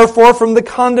 and therefore from the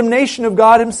condemnation of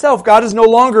God Himself. God is no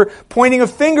longer pointing a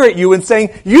finger at you and saying,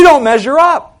 you don't measure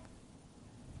up.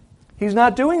 He's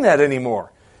not doing that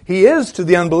anymore. He is to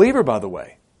the unbeliever, by the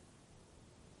way.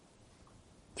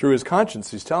 Through his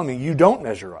conscience, he's telling me, you don't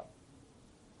measure up.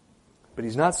 But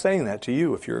he's not saying that to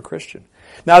you if you're a Christian.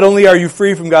 Not only are you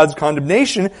free from God's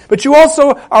condemnation, but you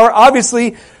also are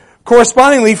obviously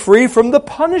correspondingly free from the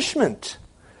punishment,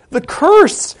 the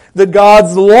curse that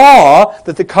God's law,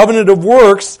 that the covenant of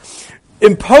works,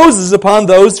 imposes upon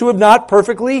those who have not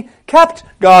perfectly kept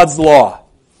God's law.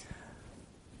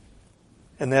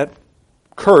 And that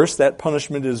curse, that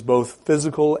punishment, is both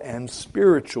physical and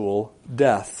spiritual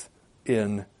death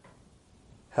in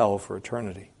hell for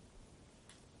eternity.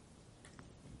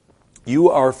 You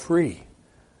are free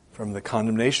from the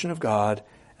condemnation of God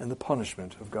and the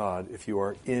punishment of God if you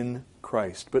are in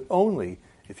Christ, but only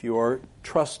if you are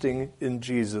trusting in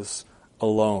Jesus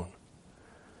alone.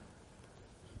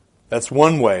 That's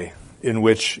one way in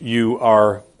which you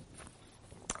are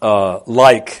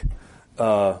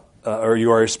or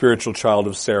you are a spiritual child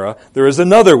of Sarah. There is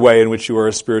another way in which you are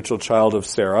a spiritual child of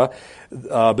Sarah,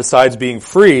 besides being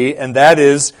free, and that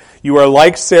is you are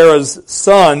like Sarah's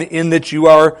son in that you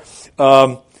are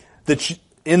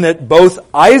in that both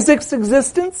Isaac's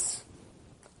existence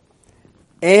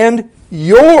and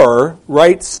your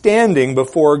right standing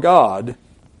before God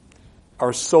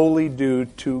are solely due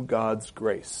to God's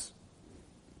grace.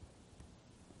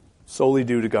 Solely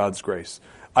due to God's grace.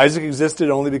 Isaac existed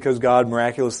only because God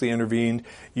miraculously intervened.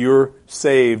 You're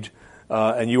saved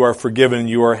and you are forgiven.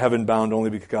 You are heaven-bound only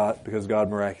because God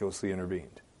miraculously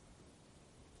intervened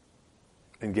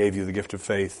and gave you the gift of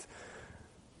faith,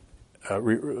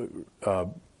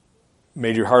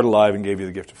 made your heart alive and gave you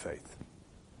the gift of faith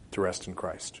to rest in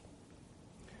Christ.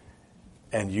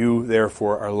 And you,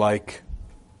 therefore, are like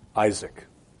Isaac.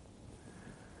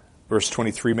 Verse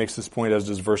 23 makes this point, as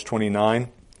does verse 29.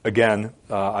 Again,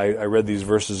 I read these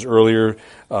verses earlier.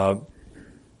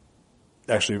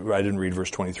 Actually, I didn't read verse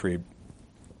 23.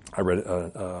 I read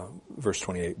verse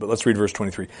 28. But let's read verse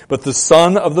 23. But the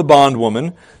son of the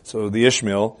bondwoman, so the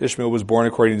Ishmael was born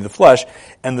according to the flesh,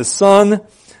 and the son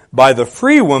by the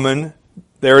free woman,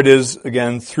 there it is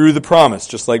again, through the promise,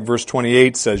 just like verse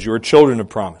 28 says, you are children of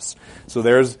promise. So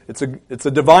it's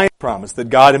a divine promise that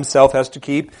God Himself has to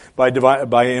keep by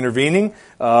intervening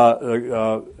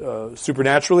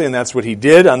supernaturally, and that's what He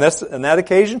did on that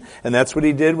occasion, and that's what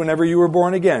He did whenever you were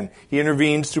born again. He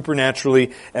intervened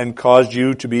supernaturally and caused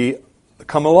you to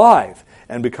come alive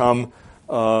and become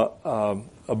a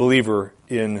believer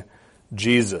in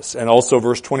Jesus. And also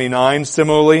verse 29,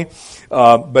 similarly,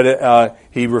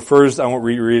 he refers, I won't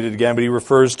reread it again, but he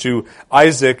refers to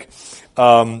Isaac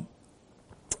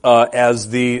as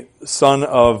the son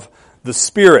of the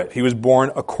Spirit. He was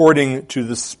born according to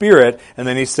the Spirit, and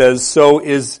then he says, so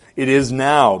it is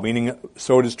now, meaning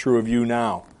so it is true of you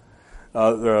now.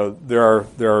 There are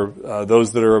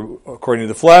those that are according to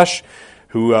the flesh,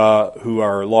 who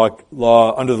are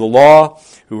law under the law,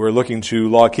 who are looking to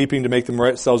law keeping to make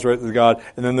themselves right with God,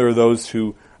 and then there are those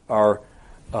who are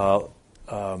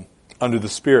under the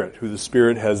Spirit, who the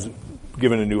Spirit has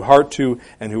given a new heart to,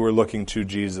 and who are looking to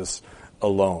Jesus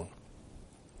alone,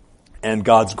 and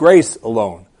God's grace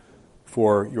alone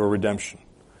for your redemption.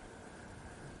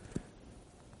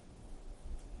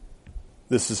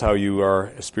 This is how you are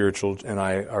a spiritual, and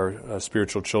I are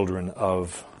spiritual children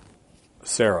of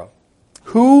Sarah.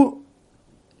 Who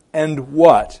and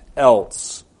what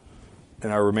else,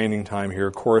 in our remaining time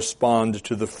here, correspond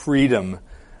to the freedom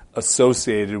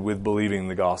associated with believing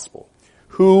the gospel?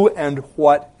 Who and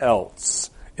what else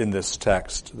in this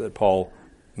text that Paul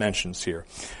mentions here?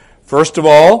 First of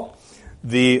all,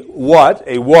 the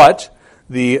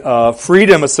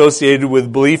freedom associated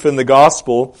with belief in the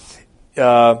gospel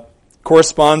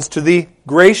corresponds to the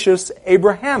gracious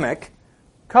Abrahamic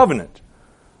covenant.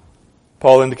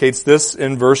 Paul indicates this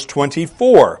in verse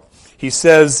 24. He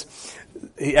says,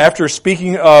 after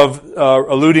speaking of,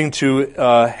 alluding to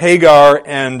Hagar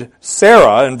and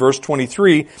Sarah in verse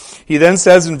 23, he then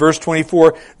says in verse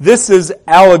 24, this is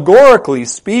allegorically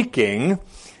speaking,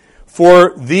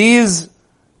 for these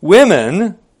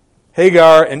women,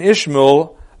 Hagar and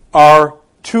Ishmael, are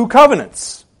two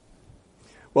covenants.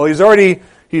 Well, he's already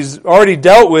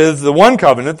dealt with the one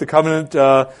covenant, the covenant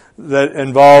that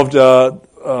involved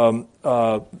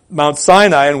Mount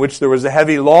Sinai, in which there was a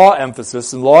heavy law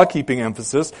emphasis and law-keeping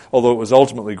emphasis, although it was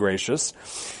ultimately gracious.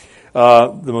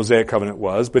 The Mosaic covenant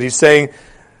was. But he's saying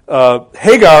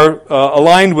Hagar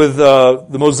aligned with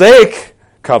the Mosaic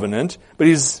covenant, but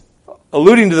he's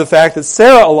alluding to the fact that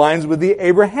Sarah aligns with the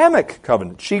Abrahamic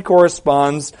covenant. She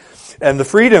corresponds, and the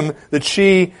freedom that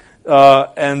she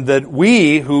and that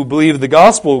we who believe the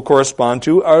gospel correspond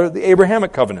to are the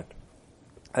Abrahamic covenant.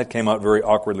 That came out very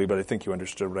awkwardly, but I think you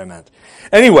understood what I meant.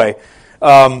 Anyway,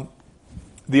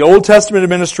 the Old Testament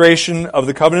administration of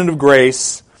the covenant of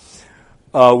grace,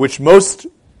 which most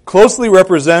closely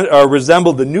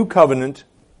resembled the new covenant,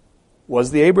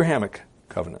 was the Abrahamic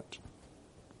covenant.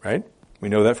 Right? We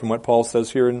know that from what Paul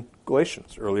says here in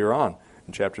Galatians, earlier on,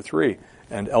 in chapter 3,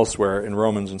 and elsewhere in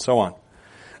Romans and so on.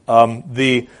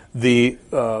 The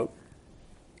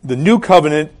new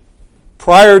covenant,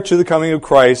 prior to the coming of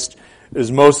Christ,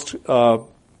 is most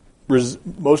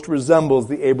resembles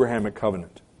the Abrahamic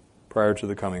covenant prior to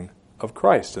the coming of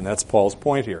Christ, and that's Paul's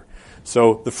point here.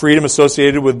 So the freedom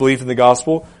associated with belief in the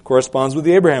gospel corresponds with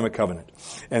the Abrahamic covenant,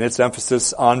 and its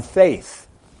emphasis on faith,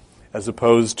 as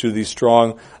opposed to the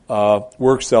strong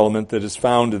works element that is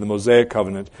found in the Mosaic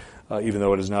covenant, even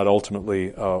though it is not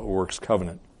ultimately a works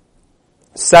covenant.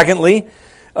 Secondly,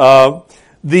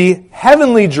 the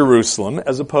heavenly Jerusalem,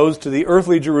 as opposed to the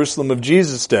earthly Jerusalem of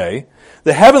Jesus' day,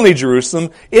 the heavenly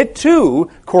Jerusalem, it too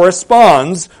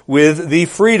corresponds with the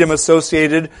freedom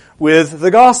associated with the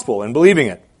gospel and believing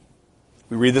it.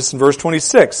 We read this in verse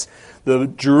 26. The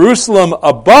Jerusalem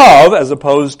above, as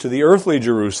opposed to the earthly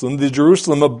Jerusalem, the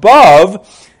Jerusalem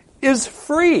above is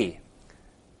free.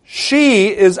 She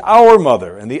is our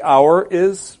mother, and the our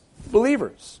is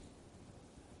believers.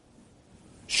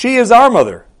 She is our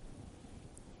mother.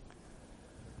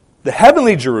 The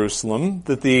heavenly Jerusalem,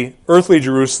 that the earthly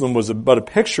Jerusalem was but a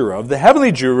picture of, the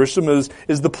heavenly Jerusalem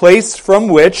is the place from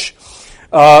which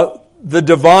the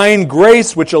divine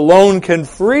grace, which alone can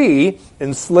free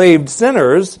enslaved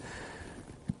sinners,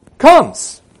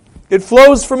 comes. It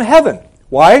flows from heaven.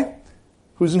 Why?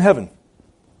 Who's in heaven?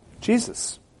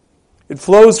 Jesus. It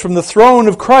flows from the throne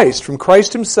of Christ, from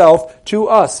Christ himself to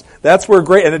us. That's where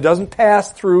grace, and it doesn't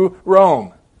pass through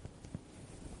Rome,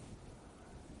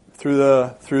 through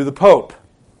the Pope,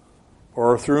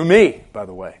 or through me, by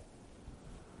the way.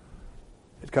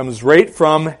 It comes right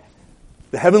from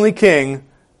the heavenly King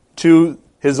to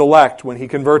his elect when he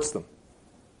converts them.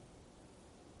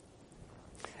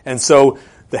 And so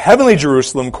the heavenly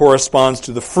Jerusalem corresponds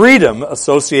to the freedom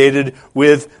associated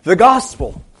with the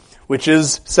gospel, which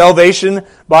is salvation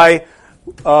by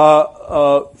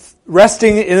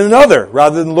resting in another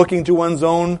rather than looking to one's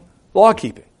own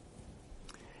law-keeping.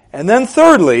 And then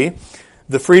thirdly,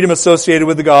 the freedom associated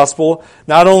with the gospel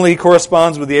not only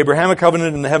corresponds with the Abrahamic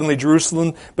covenant and the heavenly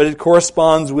Jerusalem, but it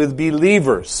corresponds with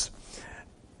believers,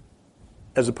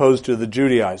 as opposed to the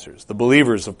Judaizers, the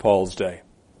believers of Paul's day.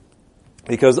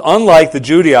 Because unlike the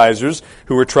Judaizers,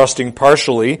 who were trusting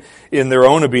partially in their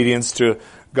own obedience to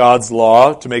God's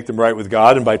law to make them right with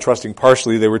God, and by trusting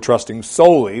partially, they were trusting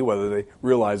solely, whether they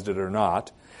realized it or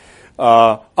not.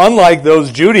 Unlike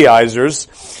those Judaizers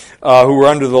who were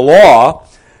under the law,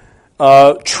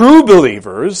 true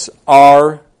believers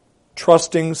are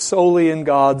trusting solely in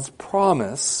God's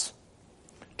promise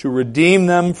to redeem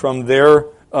them from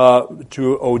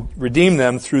redeem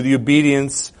them through the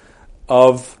obedience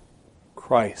of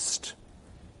Christ.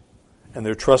 And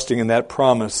they're trusting in that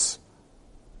promise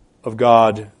of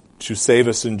God to save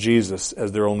us in Jesus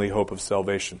as their only hope of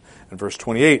salvation. And verse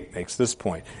 28 makes this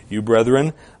point. You,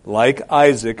 brethren, like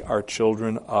Isaac, are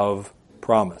children of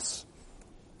promise.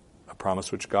 A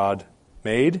promise which God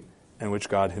made and which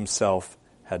God himself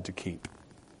had to keep.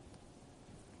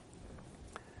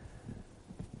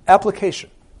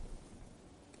 Application.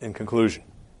 In conclusion.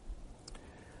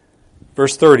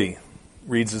 Verse 30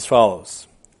 reads as follows.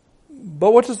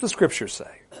 But what does the Scripture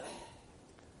say?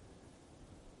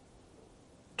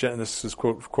 This is a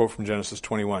quote from Genesis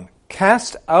 21.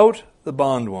 Cast out the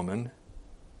bondwoman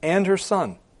and her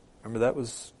son. Remember that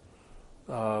was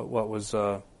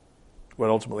what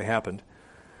ultimately happened.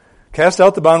 Cast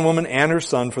out the bondwoman and her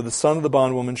son, for the son of the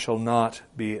bondwoman shall not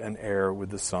be an heir with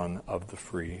the son of the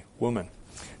free woman.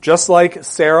 Just like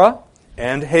Sarah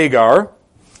and Hagar,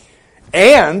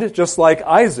 and just like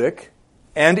Isaac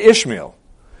and Ishmael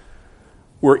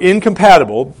were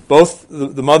incompatible, both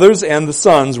the mothers and the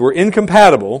sons were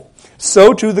incompatible,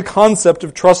 so too the concept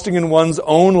of trusting in one's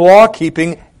own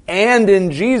law-keeping and in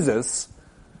Jesus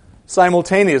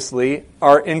simultaneously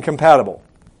are incompatible.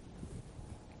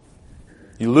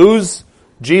 You lose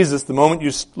Jesus the moment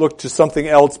you look to something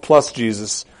else plus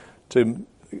Jesus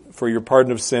for your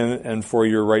pardon of sin and for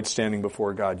your right standing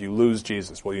before God. You lose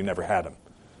Jesus. Well, you never had him.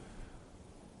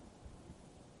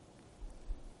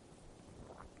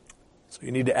 So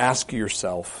you need to ask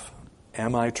yourself,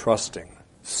 am I trusting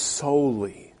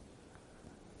solely,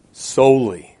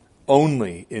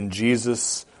 only in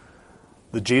Jesus,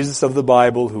 the Jesus of the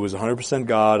Bible, who is 100%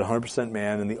 God, 100%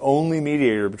 man, and the only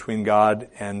mediator between God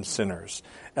and sinners?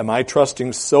 Am I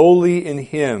trusting solely in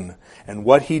him and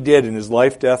what he did in his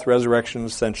life, death, resurrection, and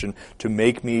ascension to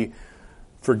make me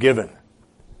forgiven,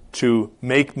 to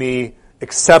make me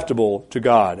acceptable to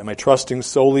God? Am I trusting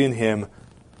solely in him,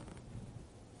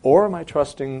 or am I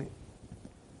trusting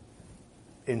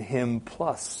in him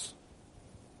plus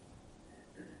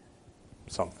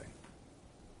something?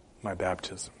 My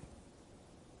baptism,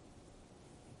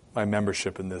 my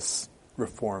membership in this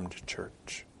Reformed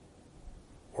church,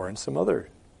 or in some other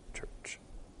church.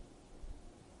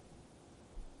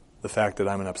 The fact that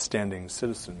I'm an upstanding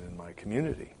citizen in my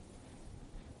community,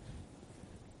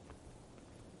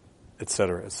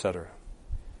 etc., etc.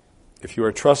 If you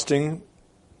are trusting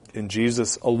in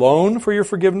Jesus alone for your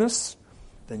forgiveness,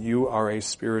 then you are a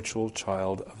spiritual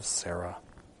child of Sarah,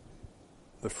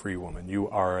 the free woman. You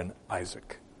are an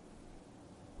Isaac.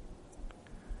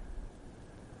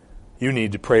 You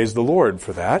need to praise the Lord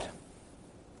for that.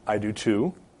 I do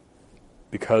too.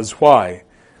 Because why?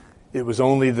 It was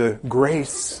only the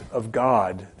grace of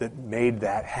God that made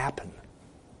that happen.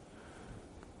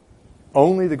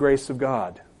 Only the grace of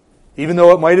God. Even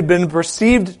though it might have been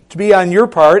perceived to be on your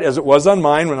part, as it was on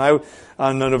mine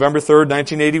on November 3rd,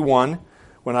 1981,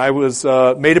 when I was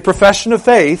made a profession of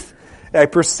faith, I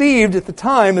perceived at the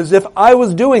time as if I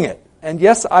was doing it. And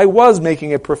yes, I was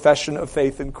making a profession of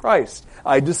faith in Christ.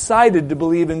 I decided to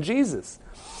believe in Jesus.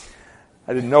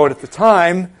 I didn't know it at the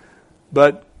time,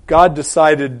 but God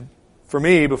decided for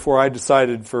me before I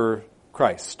decided for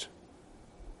Christ.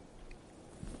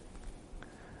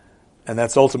 And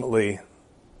that's ultimately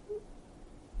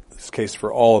this case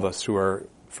for all of us who are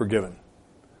forgiven.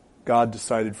 God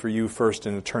decided for you first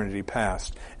in eternity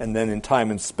past, and then in time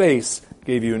and space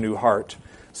gave you a new heart,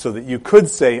 so that you could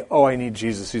say, oh, I need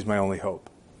Jesus, he's my only hope.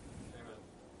 Amen.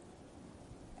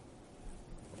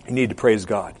 You need to praise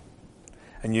God.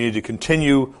 And you need to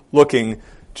continue looking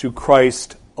to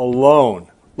Christ alone.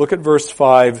 Look at verse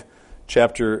 5,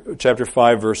 chapter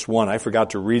 5, verse 1. I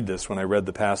forgot to read this when I read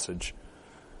the passage.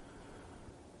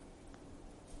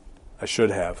 I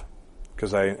should have,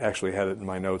 because I actually had it in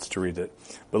my notes to read it.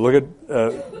 But look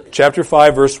at chapter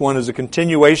 5, verse 1 is a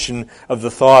continuation of the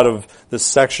thought of this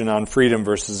section on freedom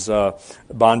versus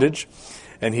bondage.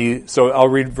 So I'll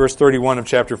read verse 31 of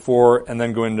chapter 4 and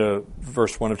then go into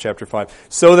verse 1 of chapter 5.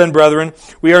 So then, brethren,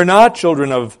 we are not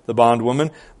children of the bondwoman,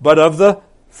 but of the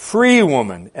free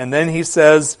woman. And then he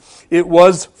says, it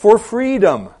was for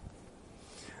freedom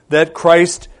that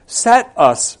Christ set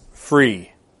us free.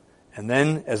 And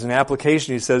then, as an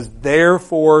application, he says,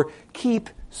 therefore, keep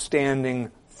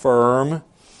standing firm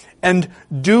And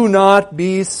do not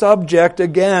be subject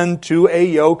again to a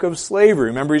yoke of slavery.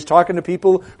 Remember, he's talking to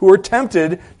people who are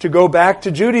tempted to go back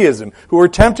to Judaism, who are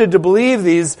tempted to believe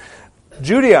these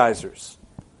Judaizers,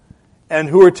 and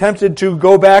who are tempted to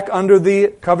go back under the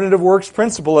covenant of works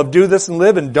principle of do this and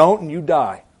live, and don't and you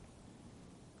die.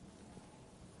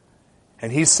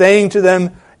 And he's saying to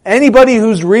them, anybody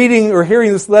who's reading or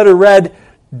hearing this letter read,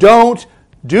 don't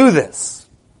do this.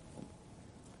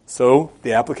 So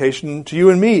the application to you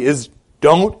and me is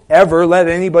don't ever let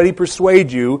anybody persuade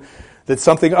you that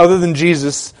something other than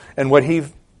Jesus and what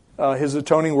his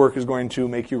atoning work is going to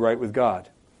make you right with God.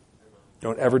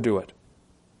 Don't ever do it.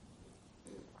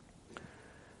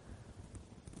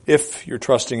 If you're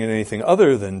trusting in anything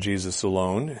other than Jesus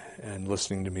alone and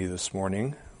listening to me this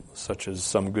morning, such as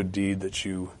some good deed that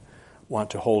you want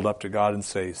to hold up to God and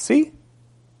say, see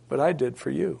what I did for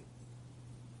you.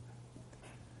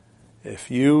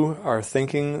 If you are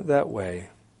thinking that way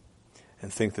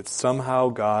and think that somehow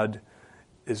God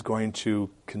is going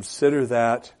to consider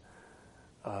that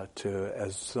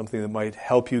as something that might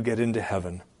help you get into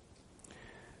heaven,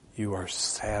 you are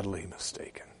sadly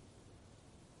mistaken.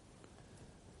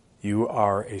 You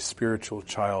are a spiritual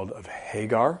child of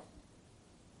Hagar,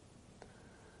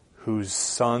 whose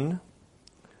son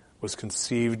was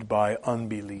conceived by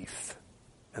unbelief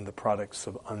and the products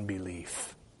of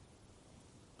unbelief.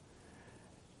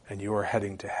 And you are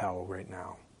heading to hell right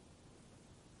now.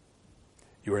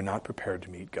 You are not prepared to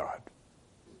meet God.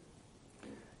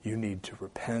 You need to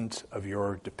repent of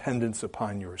your dependence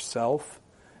upon yourself,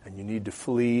 and you need to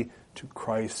flee to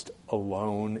Christ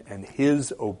alone and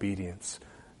his obedience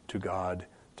to God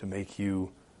to make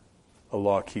you a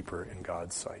lawkeeper in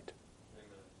God's sight.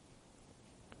 Amen.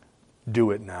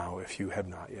 Do it now if you have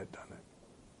not yet done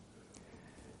it.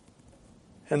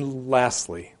 And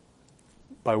lastly,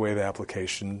 by way of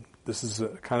application, this is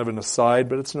kind of an aside,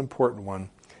 but it's an important one.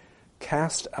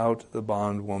 Cast out the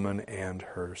bondwoman and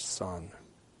her son.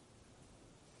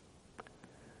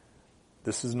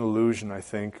 This is an allusion, I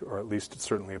think, or at least it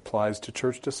certainly applies to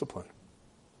church discipline.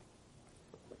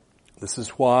 This is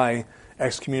why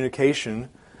excommunication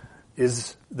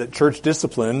is that church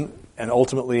discipline, and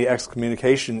ultimately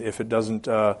excommunication, if it isn't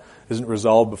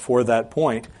resolved before that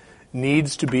point,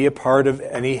 needs to be a part of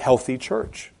any healthy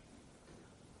church.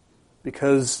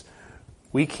 Because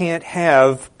we can't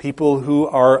have people who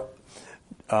are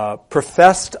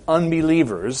professed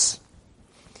unbelievers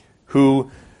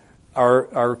who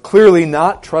are clearly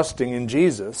not trusting in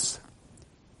Jesus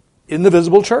in the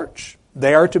visible church.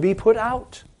 They are to be put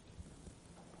out.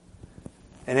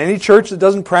 And any church that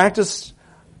doesn't practice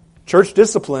church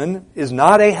discipline is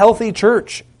not a healthy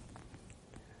church.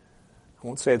 I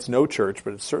won't say it's no church,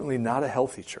 but it's certainly not a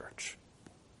healthy church.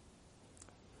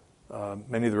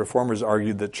 Many of the reformers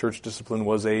argued that church discipline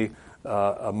was a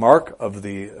mark of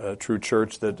the true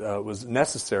church that was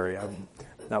necessary. I'm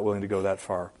not willing to go that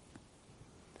far.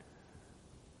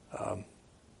 The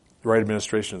right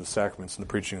administration of the sacraments and the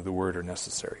preaching of the word are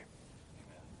necessary.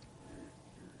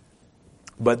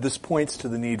 But this points to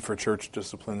the need for church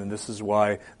discipline, and this is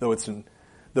why, though it's an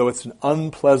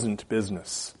unpleasant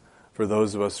business for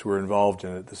those of us who are involved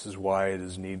in it, this is why it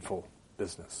is needful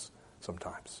business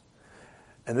sometimes.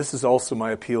 And this is also my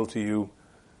appeal to you.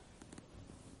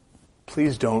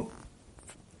 Please don't,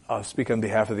 I'll speak on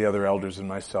behalf of the other elders and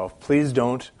myself, please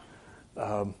don't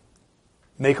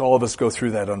make all of us go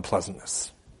through that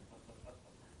unpleasantness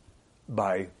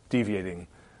by deviating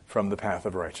from the path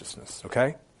of righteousness,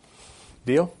 okay?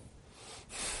 Deal?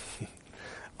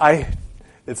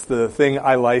 It's the thing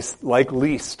I like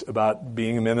least about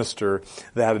being a minister,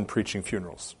 that and preaching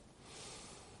funerals.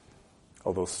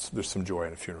 Although there's some joy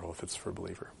in a funeral if it's for a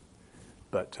believer.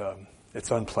 But it's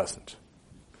unpleasant.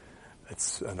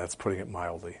 And that's putting it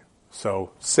mildly.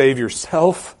 So save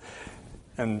yourself,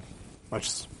 and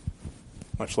much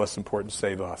less important,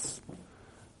 save us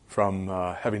from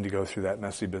having to go through that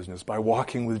messy business by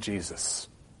walking with Jesus.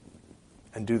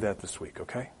 And do that this week,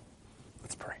 okay?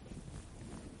 Let's pray.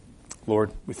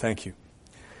 Lord, we thank you.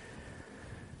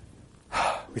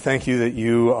 We thank you that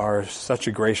you are such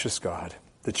a gracious God,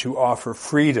 that you offer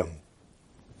freedom,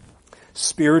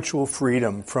 spiritual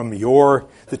freedom from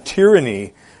the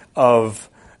tyranny of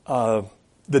the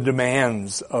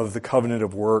demands of the covenant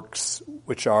of works,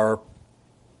 which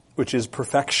is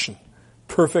perfection,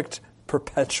 perfect,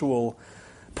 perpetual,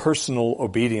 personal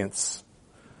obedience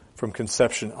from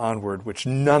conception onward, which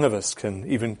none of us can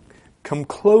even come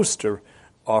close to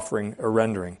offering or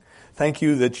rendering. Thank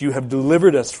you that you have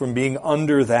delivered us from being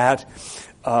under that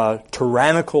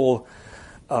tyrannical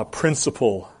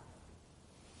principle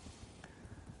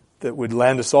that would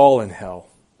land us all in hell.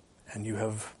 And you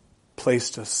have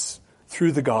placed us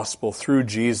through the gospel, through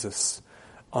Jesus,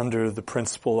 under the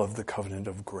principle of the covenant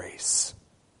of grace.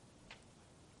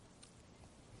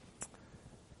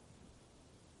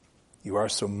 You are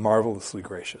so marvelously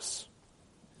gracious.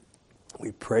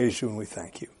 We praise you and we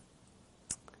thank you.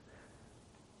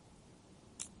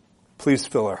 Please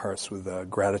fill our hearts with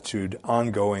gratitude,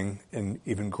 ongoing and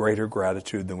even greater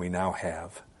gratitude than we now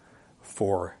have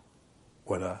for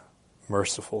what a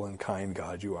merciful and kind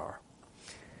God you are.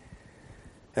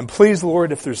 And please,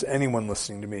 Lord, if there's anyone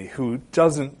listening to me who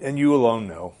doesn't, and you alone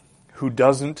know, who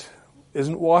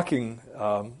isn't walking,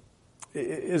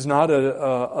 is not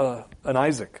an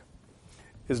Isaac,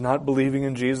 is not believing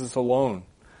in Jesus alone,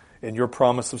 in your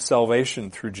promise of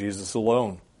salvation through Jesus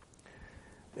alone.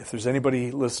 If there's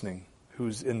anybody listening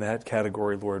who's in that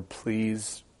category, Lord,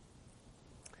 please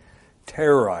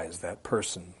terrorize that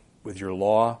person with your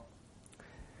law,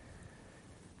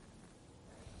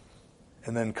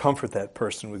 and then comfort that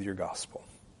person with your gospel.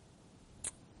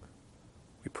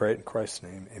 We pray it in Christ's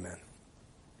name. Amen.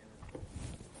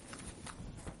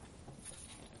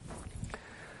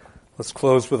 Let's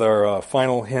close with our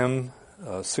final hymn,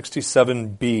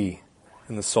 67B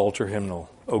in the Psalter hymnal.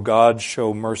 O God,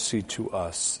 show mercy to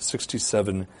us.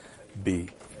 67B.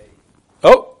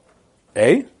 Oh,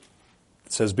 A? It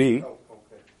says B.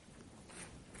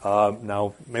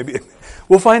 Now, maybe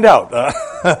we'll find out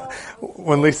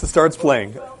when Lisa starts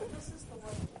playing.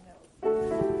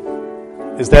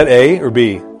 Is that A or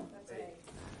B?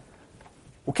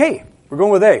 Okay, we're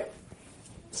going with A.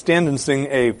 Stand and sing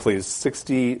A, please.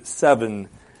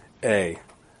 67A.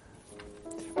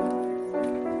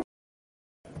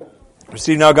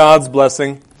 Receive now God's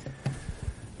blessing,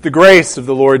 the grace of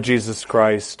the Lord Jesus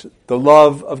Christ, the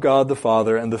love of God the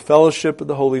Father, and the fellowship of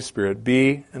the Holy Spirit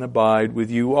be and abide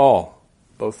with you all,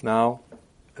 both now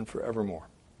and forevermore.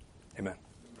 Amen.